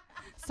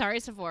 Sorry,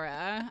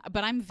 Sephora.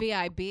 But I'm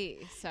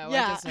VIB, so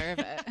I deserve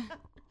it.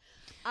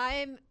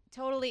 I'm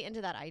totally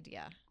into that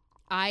idea.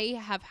 I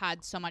have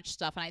had so much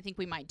stuff, and I think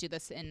we might do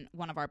this in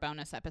one of our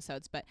bonus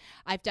episodes, but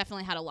I've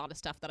definitely had a lot of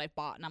stuff that I've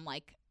bought, and I'm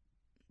like,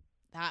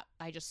 that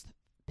I just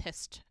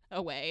pissed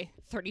away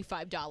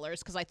 $35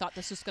 because I thought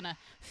this was going to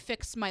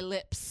fix my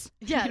lips.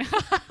 Yes.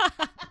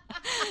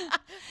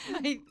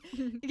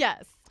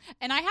 Yes.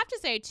 And I have to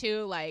say,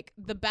 too, like,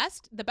 the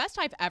best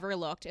I've ever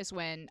looked is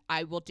when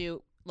I will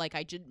do, like,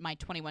 I did my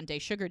 21-day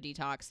sugar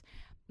detox.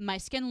 My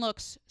skin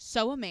looks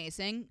so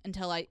amazing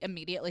until I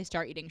immediately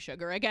start eating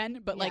sugar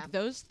again. But like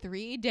those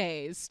 3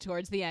 days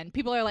towards the end,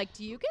 people are like,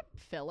 do you get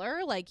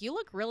filler? Like, you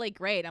look really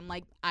great. I'm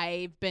like,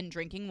 I've been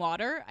drinking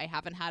water. I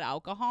haven't had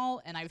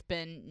alcohol, and I've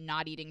been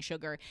not eating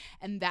sugar.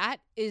 And that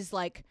is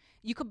like,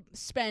 you could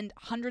spend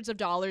hundreds of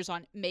dollars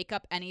on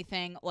makeup,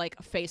 anything, like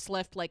a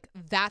facelift. Like,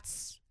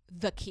 that's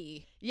the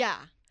key. Yeah.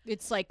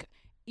 It's like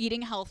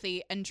eating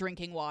healthy and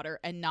drinking water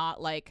and not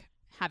like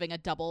having a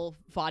double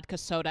vodka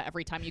soda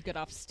every time you get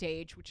off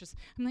stage, which is,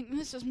 I'm like,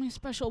 this is my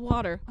special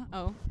water.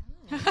 Uh-oh.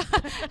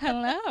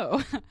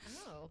 Hello.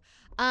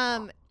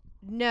 Oh.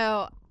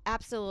 No,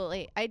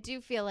 absolutely. I do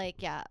feel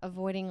like,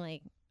 avoiding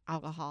like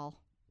alcohol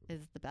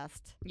is the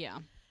best. Yeah,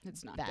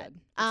 it's not good.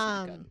 It's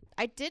not good.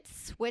 I did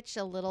switch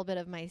a little bit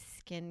of my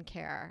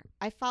skincare.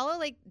 I follow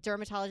like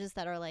dermatologists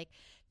that are like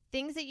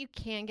things that you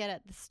can get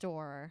at the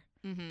store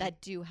that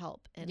do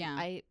help. And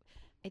I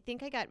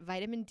think I got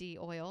vitamin D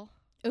oil.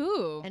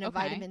 Ooh, and a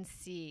vitamin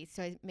C.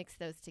 So I mix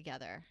those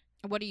together.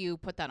 What do you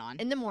put that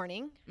on? In the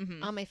morning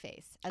on my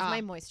face as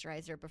my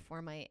moisturizer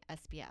before my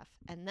SPF.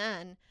 And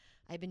then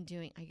I've been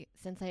doing,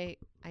 since I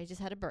just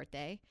had a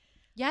birthday.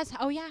 Yes.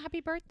 Oh, yeah. Happy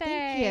birthday.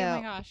 Thank you. Oh,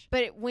 my gosh.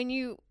 But when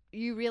you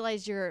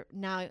realize you're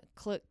now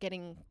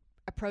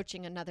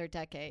approaching another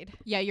decade.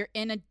 Yeah, you're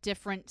in a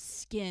different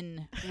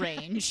skin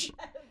range.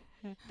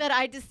 That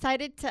I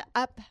decided to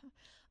up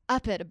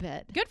it a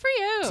bit. Good for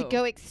you. To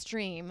go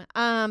extreme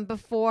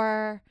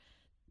before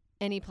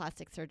any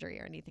plastic surgery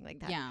or anything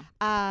like that. Yeah.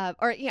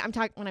 When I'm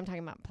talking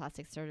about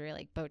plastic surgery,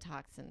 like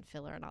Botox and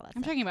filler and all that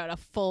I'm talking about a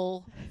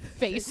full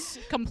face,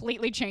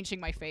 completely changing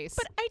my face.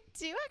 But I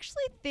do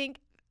actually think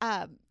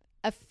a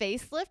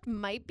facelift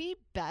might be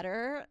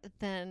better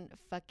than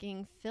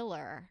fucking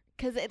filler.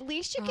 Because at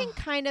least you can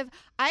kind of...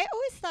 I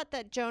always thought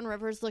that Joan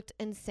Rivers looked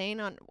insane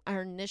on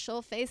her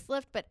initial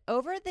facelift, but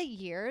over the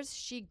years,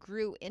 she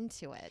grew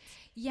into it.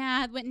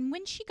 Yeah,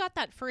 when she got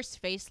that first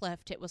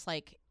facelift, it was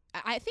like...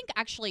 I think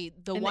actually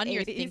the one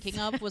you're thinking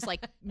of was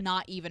like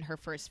not even her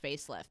first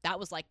facelift. That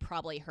was like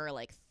probably her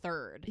like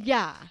third.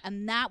 Yeah.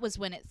 And that was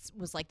when it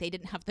was like they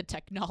didn't have the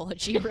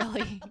technology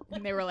really.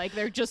 And they were like,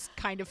 they're just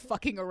kind of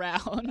fucking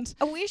around.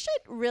 We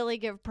should really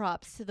give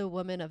props to the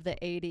women of the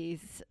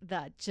 80s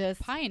that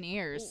just...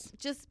 Pioneers.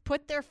 Just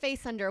put their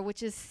face under,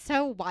 which is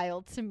so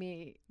wild to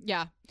me.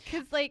 Yeah.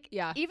 Because like,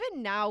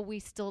 even now we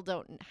still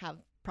don't have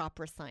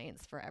proper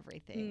science for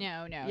everything.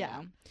 No.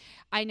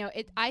 I know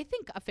it. I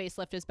think a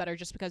facelift is better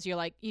just because you're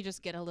like, you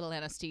just get a little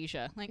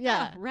anesthesia, like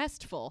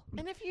restful.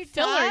 And if you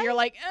filler, you're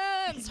like,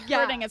 it's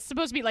hurting. It's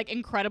supposed to be like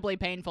incredibly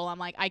painful. I'm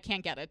like, I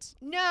can't get it.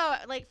 No,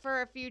 like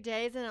for a few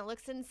days, and it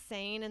looks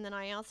insane. And then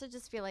I also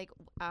just feel like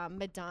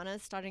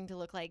Madonna's starting to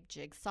look like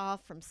Jigsaw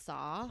from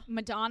Saw.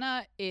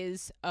 Madonna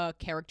is a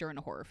character in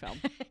a horror film.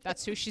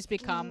 That's who she's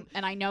become.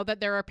 And I know that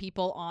there are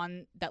people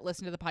that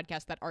listen to the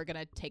podcast that are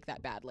gonna take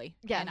that badly.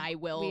 Yeah, and I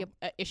will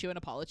issue an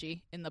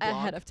apology in the blog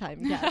ahead of time.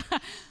 Yes.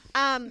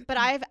 But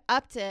I've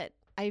upped it.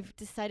 I've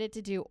decided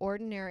to do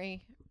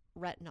ordinary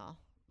retinol.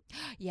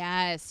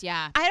 Yes,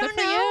 yeah. I Good don't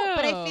for know,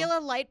 but I you. feel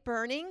a light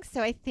burning,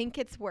 so I think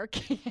it's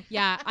working.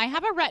 Yeah, I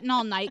have a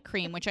retinol night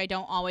cream, which I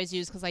don't always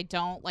use because I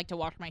don't like to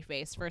wash my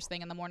face first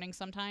thing in the morning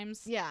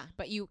sometimes. Yeah.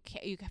 But you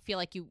feel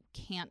like you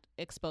can't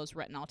expose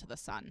retinol to the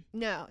sun.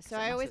 No, so it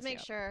I always messes make you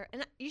up. sure,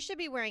 and you should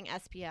be wearing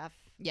SPF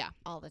Yeah,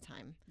 all the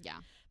time. yeah.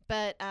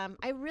 But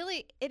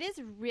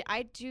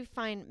I do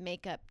find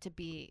makeup to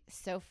be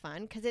so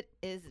fun because it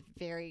is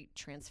very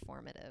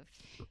transformative.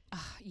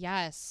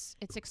 Yes,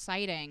 it's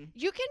exciting.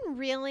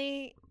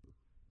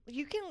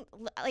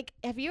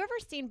 Have you ever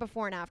seen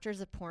before and afters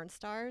of porn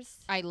stars?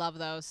 I love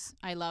those.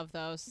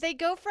 They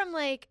go from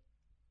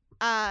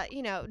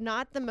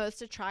not the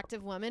most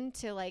attractive woman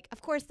to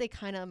of course they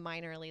kind of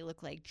minorly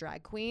look like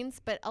drag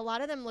queens, but a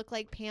lot of them look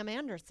like Pam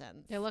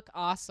Anderson. They look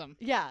awesome.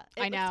 Yeah,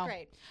 I know. looks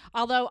great.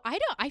 Although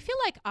I feel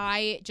like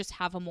I just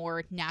have a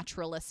more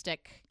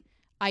naturalistic.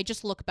 I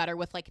just look better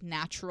with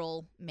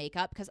natural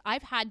makeup because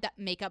I've had that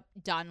makeup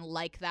done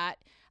like that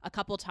a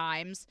couple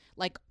times,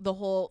 like the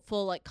whole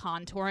full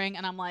contouring,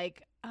 and I'm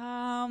like,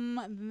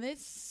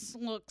 this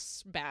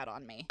looks bad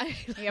on me.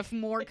 You have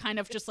more kind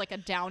of just a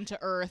down to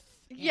earth.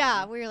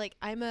 Yeah, where you're like,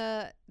 I'm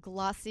a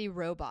glossy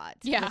robot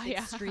Yeah, with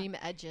extreme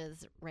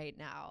edges right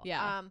now.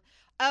 Yeah.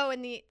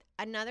 And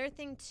another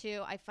thing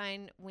too, I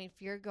find if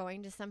you're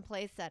going to some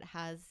place that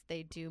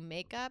they do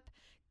makeup,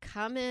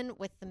 come in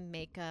with the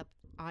makeup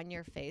on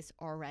your face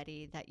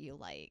already that you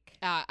like.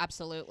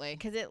 Absolutely.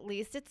 Because at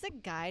least it's a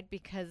guide,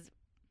 because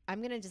I'm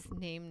going to just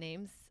name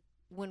names.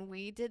 When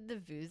we did the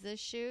Vuza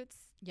shoots,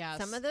 yes,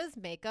 some of those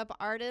makeup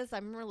artists, I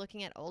remember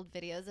looking at old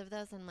videos of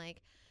those and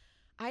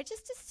I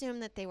just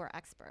assumed that they were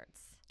experts.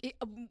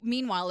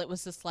 Meanwhile, it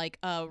was just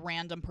a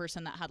random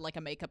person that had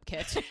a makeup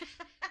kit.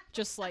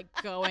 Just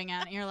going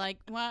at it. You're like,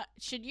 what?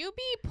 Should you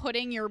be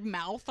putting your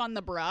mouth on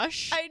the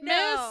brush? I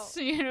know.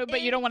 Miss?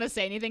 But you don't want to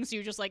say anything, so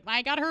you're just like,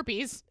 I got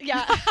herpes.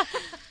 Yeah.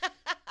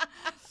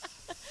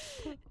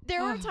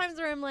 There were times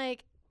where I'm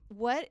like,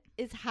 what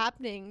is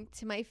happening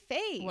to my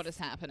face? What is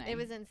happening? It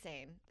was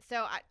insane.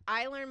 So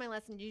I learned my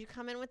lesson. You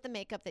come in with the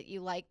makeup that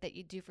you like, that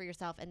you do for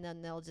yourself, and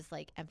then they'll just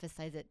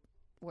emphasize it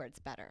where it's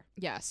better.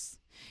 Yes.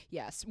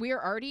 Yes. We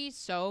are already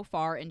so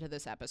far into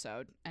this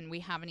episode, and we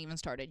haven't even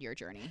started your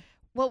journey.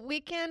 Well, we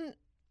can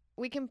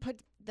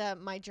put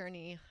my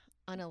journey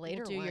on a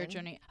later we'll do one. your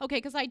journey. Okay,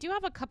 because I do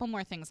have a couple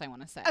more things I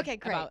want to say. Okay,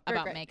 great.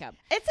 About great. makeup.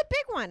 It's a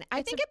big one. I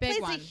It's think a it big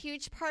plays one. a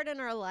huge part in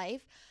our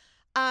life.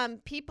 Some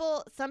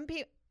people.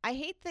 I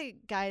hate the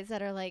guys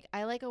that are like,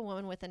 I like a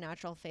woman with a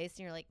natural face, and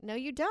you're like, no,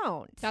 you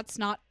don't. That's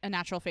not a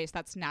natural face.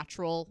 That's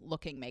natural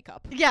looking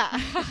makeup. Yeah.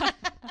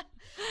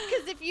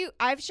 Because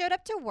I've showed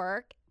up to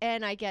work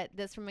and I get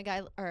this from a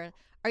guy, or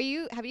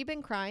have you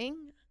been crying?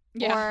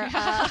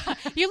 Yeah. Or,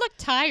 you look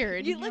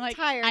tired. You look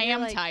tired. I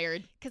am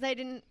tired. Because I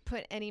didn't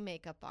put any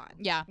makeup on.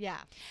 Yeah. Yeah.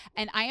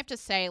 And I have to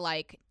say,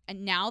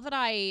 now that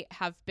I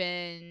have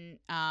been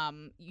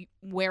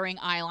wearing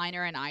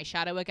eyeliner and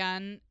eyeshadow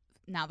again,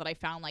 now that I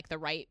found the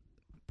right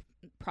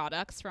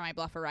products for my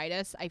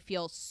blepharitis, I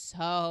feel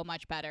so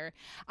much better.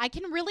 I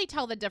can really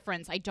tell the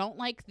difference. I don't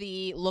like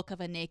the look of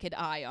a naked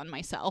eye on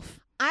myself.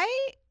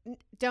 I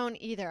don't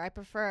either. I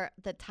prefer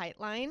the tight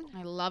line.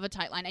 I love a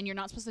tight line, and you're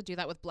not supposed to do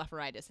that with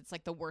blepharitis. It's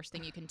the worst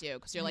thing you can do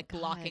because you're My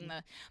blocking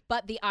God.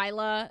 But the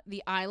Isla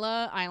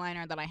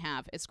eyeliner that I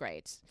have is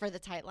great. For the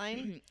tight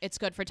line? It's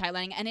good for tight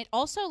lining, and it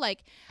also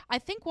I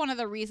think one of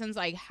the reasons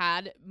I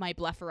had my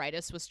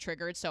blepharitis was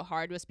triggered so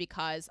hard was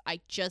because I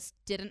just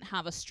didn't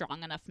have a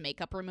strong enough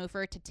makeup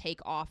remover to take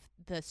off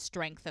the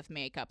strength of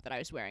makeup that I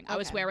was wearing. I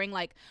was Okay. wearing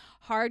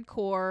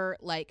hardcore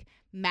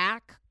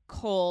MAC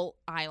Kohl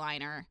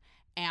eyeliner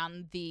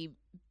and the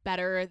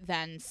Better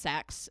Than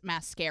Sex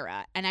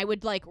mascara, and I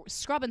would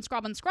scrub and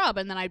scrub and scrub,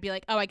 and then I'd be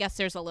like, oh, I guess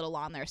there's a little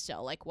on there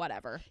still,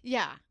 whatever.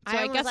 Yeah. So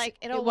I was guess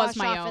it'll it was wash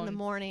my off in the own.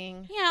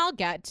 morning. Yeah, I'll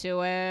get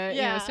to it.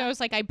 Yeah. So it was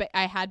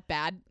I had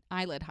bad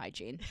eyelid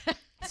hygiene.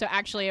 So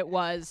actually it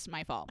was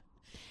my fault.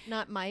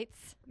 Not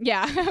mites.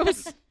 Yeah,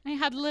 I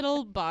had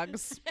little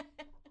bugs.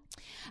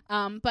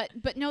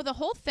 But no, the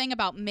whole thing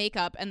about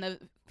makeup and the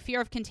fear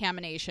of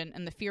contamination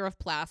and the fear of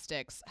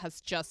plastics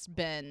has just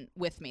been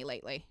with me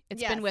lately.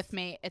 It's been Yes. with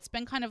me. It's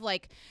been kind of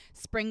like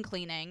spring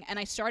cleaning, and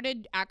I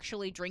started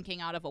actually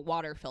drinking out of a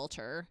water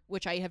filter,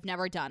 which I have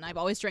never done. I've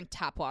always drank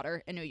tap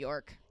water in New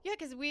York. Yeah,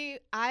 because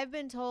I've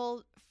been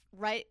told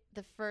right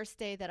the first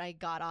day that I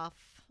got off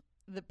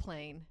the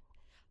plane,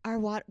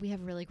 we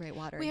have really great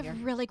water We here.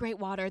 have really great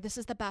water. This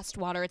is the best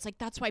water. It's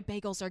that's why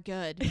bagels are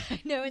good.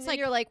 No, and It's then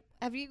you're like,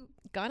 have you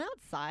gone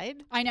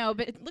outside? I know,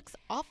 but It looks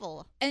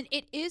awful. and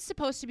it is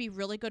supposed to be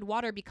really good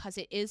water because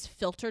it is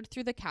filtered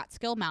through the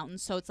Catskill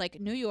Mountains. So it's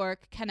New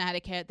York,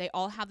 Connecticut, they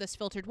all have this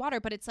filtered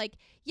water, but it's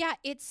yeah,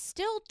 it's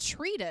still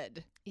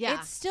treated. Yeah.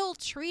 It's still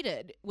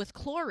treated with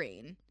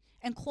chlorine.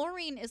 And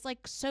chlorine is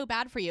so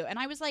bad for you. And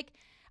I was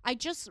I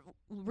just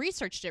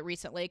researched it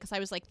recently because I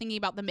was thinking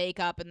about the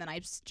makeup, and then I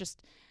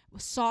just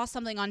saw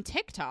something on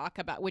TikTok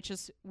which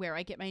is where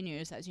I get my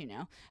news, as you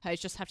know. I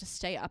just have to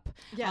stay up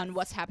on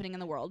what's happening in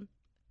the world.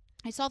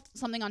 I saw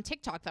something on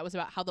TikTok that was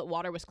about how the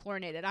water was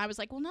chlorinated. I was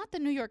like, well, not the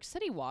New York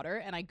City water.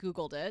 And I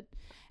Googled it.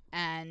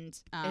 and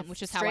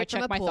which is straight how I from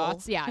check a my pool.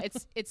 thoughts. Yeah,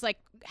 it's like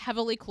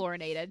heavily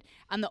chlorinated,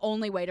 and the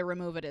only way to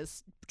remove it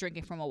is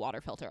drinking from a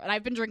water filter. And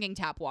I've been drinking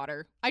tap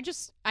water.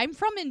 I'm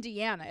from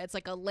Indiana. It's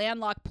like a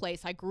landlocked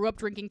place. I grew up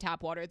drinking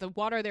tap water. The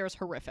water there is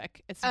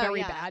horrific. It's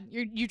very bad.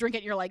 You drink it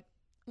and you're like,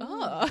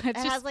 oh, it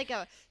has like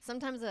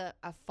sometimes a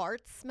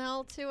fart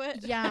smell to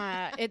it.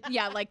 Yeah,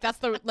 like that's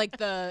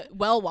the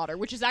well water,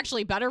 which is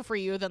actually better for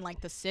you than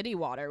like the city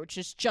water, which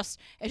is just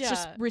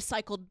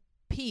recycled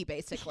pee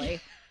basically.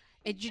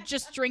 You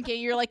just drink it.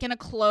 You're like in a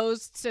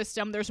closed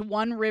system. There's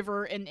one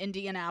river in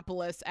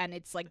Indianapolis, and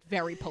it's like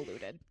very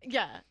polluted.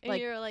 Yeah, and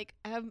like, you're like,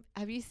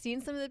 have you seen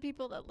some of the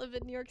people that live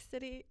in New York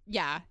City?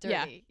 Yeah,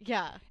 dirty.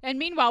 Yeah. And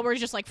meanwhile, we're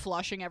just like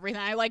flushing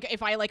everything.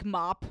 If I like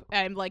mop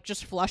and like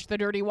just flush the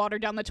dirty water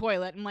down the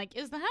toilet. I'm like,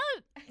 is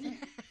that?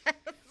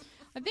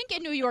 I think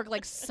in New York,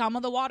 like some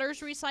of the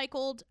water's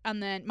recycled,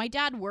 and then my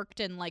dad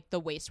worked in like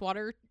the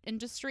wastewater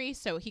industry,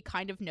 so he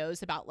kind of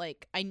knows about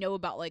I know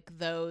about like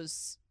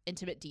those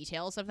intimate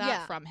details of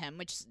that from him,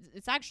 which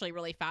it's actually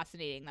really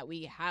fascinating that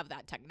we have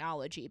that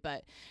technology.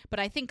 But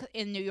I think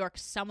in New York,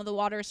 some of the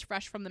water is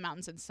fresh from the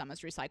mountains and some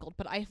is recycled.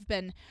 But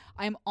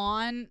I'm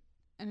on,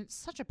 and it's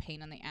such a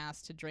pain in the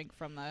ass to drink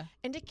from the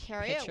and to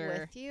carry pitcher. it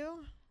with you.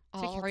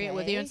 To carry it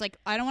with you. It's like,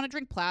 I don't want to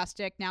drink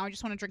plastic. Now I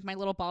just want to drink my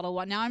little bottle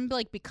one. Now I'm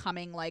like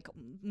becoming like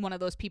one of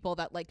those people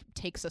that like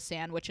takes a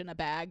sandwich in a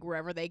bag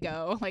wherever they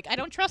go. Like, I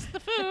don't trust the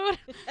food.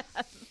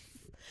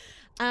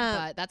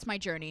 But that's my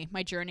journey,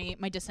 my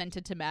descent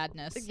into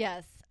madness.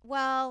 Yes.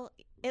 Well,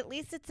 at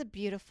least it's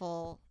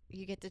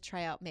you get to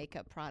try out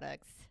makeup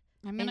products.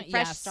 I'm gonna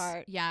fresh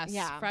start. Yes,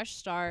 fresh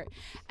start.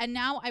 And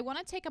now I want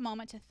to take a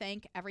moment to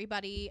thank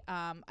everybody.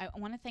 I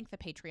want to thank the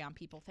Patreon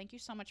people. Thank you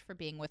so much for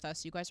being with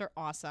us. You guys are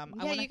awesome.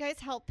 Yeah, you guys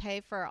help pay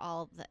for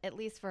at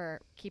least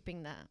for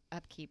keeping the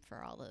upkeep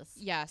for all this.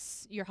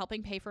 Yes, you're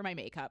helping pay for my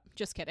makeup.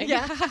 Just kidding.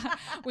 Yeah.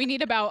 We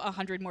need about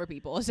 100 more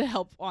people to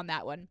help on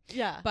that one.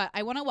 Yeah. But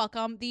I want to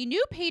welcome the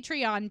new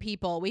Patreon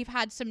people. We've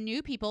had some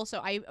new people, so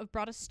I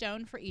brought a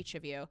stone for each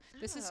of you.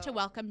 This is to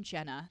welcome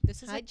Jenna.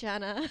 Hi,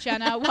 Jenna.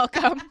 Jenna,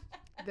 welcome.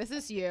 This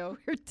is you.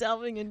 We're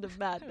delving into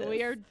madness.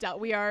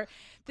 We are.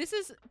 This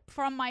is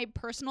from my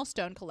personal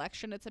stone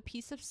collection. It's a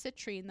piece of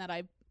citrine that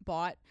I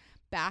bought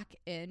back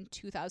in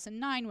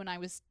 2009 when I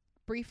was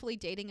briefly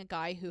dating a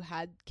guy who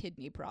had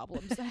kidney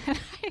problems. I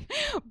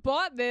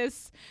bought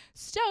this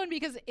stone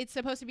because it's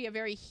supposed to be a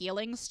very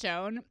healing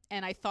stone,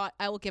 and I thought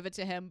I will give it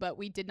to him, but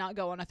we did not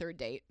go on a third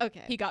date.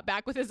 Okay. He got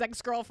back with his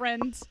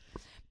ex-girlfriend.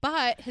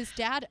 But his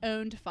dad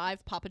owned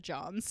 5 Papa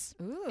John's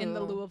in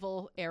the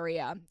Louisville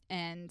area.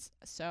 And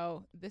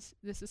so this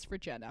is for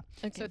Jenna.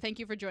 Okay. So thank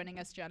you for joining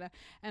us, Jenna.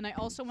 And I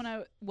also want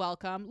to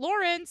welcome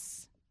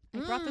Lawrence. I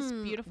brought this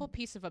beautiful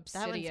piece of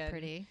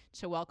obsidian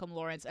to welcome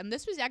Lawrence. And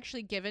this was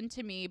actually given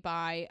to me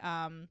by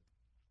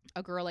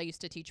a girl I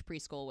used to teach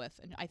preschool with.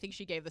 And I think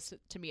she gave this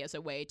to me as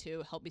a way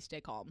to help me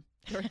stay calm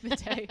during the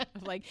day.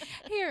 Of like,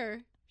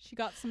 here, she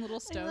got some little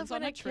stones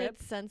on a trip.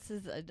 Kid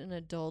senses an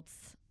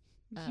adult's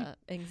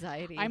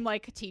anxiety. I'm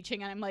like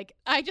teaching and I'm like,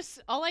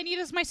 all I need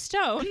is my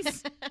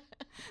stones.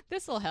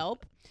 This will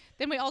help.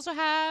 Then we also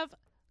have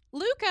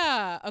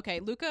Luca. Okay,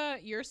 Luca,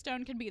 your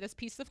stone can be this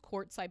piece of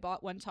quartz I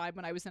bought one time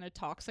when I was in a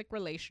toxic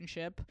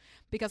relationship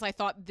because I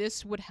thought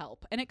this would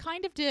help. And it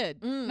kind of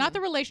did. Not the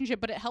relationship,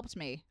 but it helped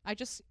me.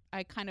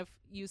 I kind of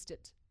used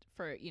it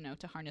for,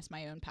 to harness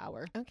my own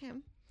power. Okay.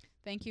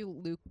 Thank you,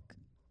 Luke.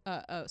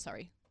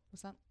 Sorry.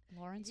 Was that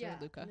Lawrence or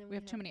Luca? We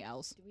have too many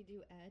L's. Do we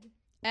do Ed?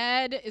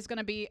 Ed is going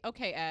to be,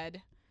 okay, Ed.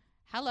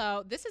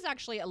 Hello. This is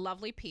actually a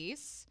lovely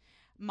piece.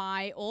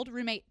 My old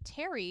roommate,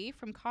 Terry,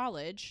 from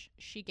college,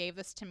 she gave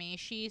this to me.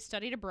 She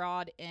studied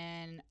abroad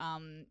in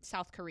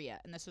South Korea,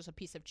 and this was a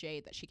piece of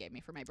jade that she gave me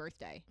for my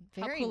birthday.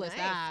 Very How cool nice. is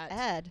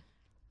that?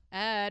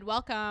 Ed,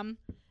 welcome.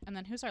 And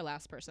then who's our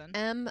last person?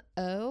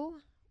 M.O.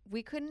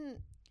 We couldn't...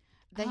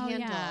 The handle.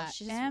 Yeah.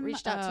 She just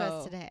reached out to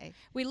us today.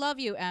 We love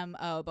you,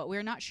 M.O., but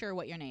we're not sure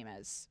what your name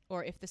is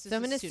or if this is so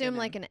I'm going to assume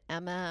like an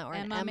Emma or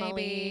Emma, an Emily.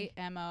 Maybe,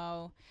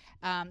 M.O.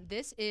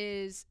 This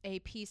is a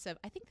piece of,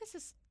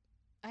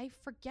 I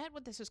forget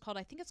what this is called.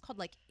 I think it's called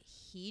like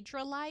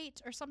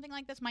hedrolite or something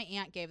like this. My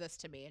aunt gave this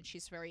to me, and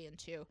she's very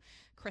into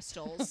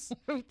crystals.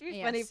 It would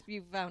be funny if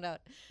you found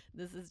out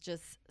this is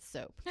just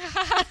soap.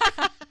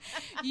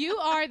 You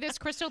are this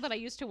crystal that I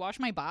used to wash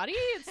my body.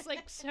 It's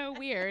like so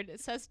weird. It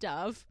says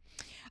Dove.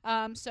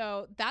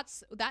 So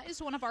that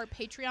is one of our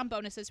Patreon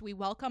bonuses. We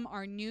welcome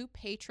our new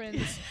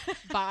patrons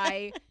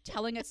by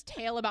telling us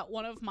tale about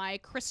one of my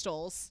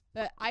crystals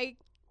that I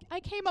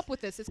came up with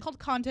this. It's called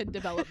content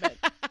development.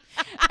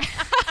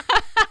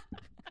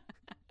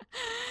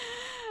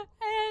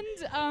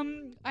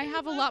 And I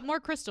have a lot more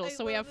crystals.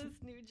 So we have this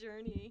new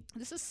journey.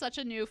 This is such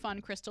a new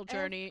fun crystal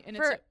journey, and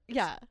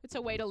it's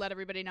a way to let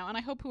everybody know. And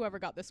I hope whoever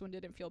got this one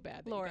didn't feel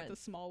bad that you got the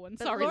small one.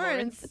 But Sorry,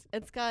 Lawrence.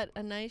 It's got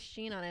a nice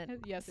sheen on it.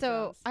 Yes, so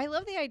it does. I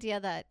love the idea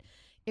that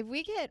if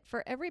we get,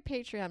 for every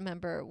Patreon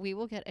member, we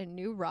will get a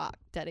new rock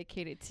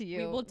dedicated to you.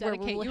 We will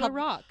dedicate you a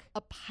rock.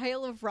 A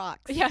pile of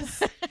rocks.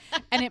 Yes.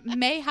 And it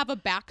may have a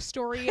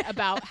backstory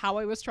about how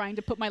I was trying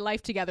to put my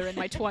life together in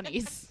my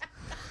 20s.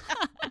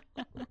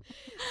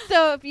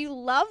 So if you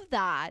love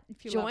that,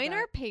 you love join that.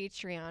 our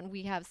Patreon.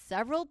 We have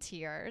several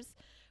tiers.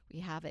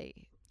 We have a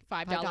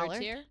 $5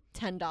 tier,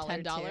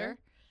 $10 tier,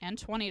 and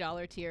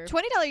 $20 tier.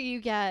 $20 you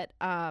get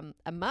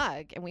a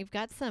mug, and we've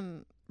got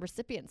some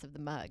recipients of the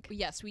mug.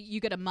 Yes, you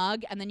get a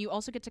mug, and then you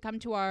also get to come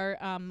to our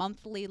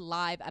monthly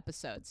live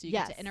episodes. So you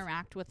get to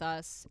interact with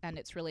us, and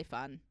it's really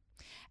fun.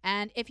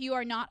 And if you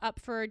are not up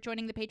for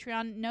joining the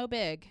Patreon, no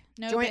big.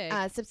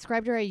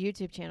 Subscribe to our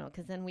YouTube channel,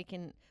 because then we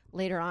can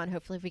later on,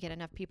 hopefully if we get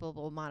enough people,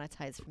 we'll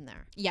monetize from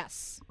there.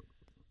 Yes.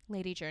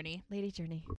 Lady Journey. Lady Journey.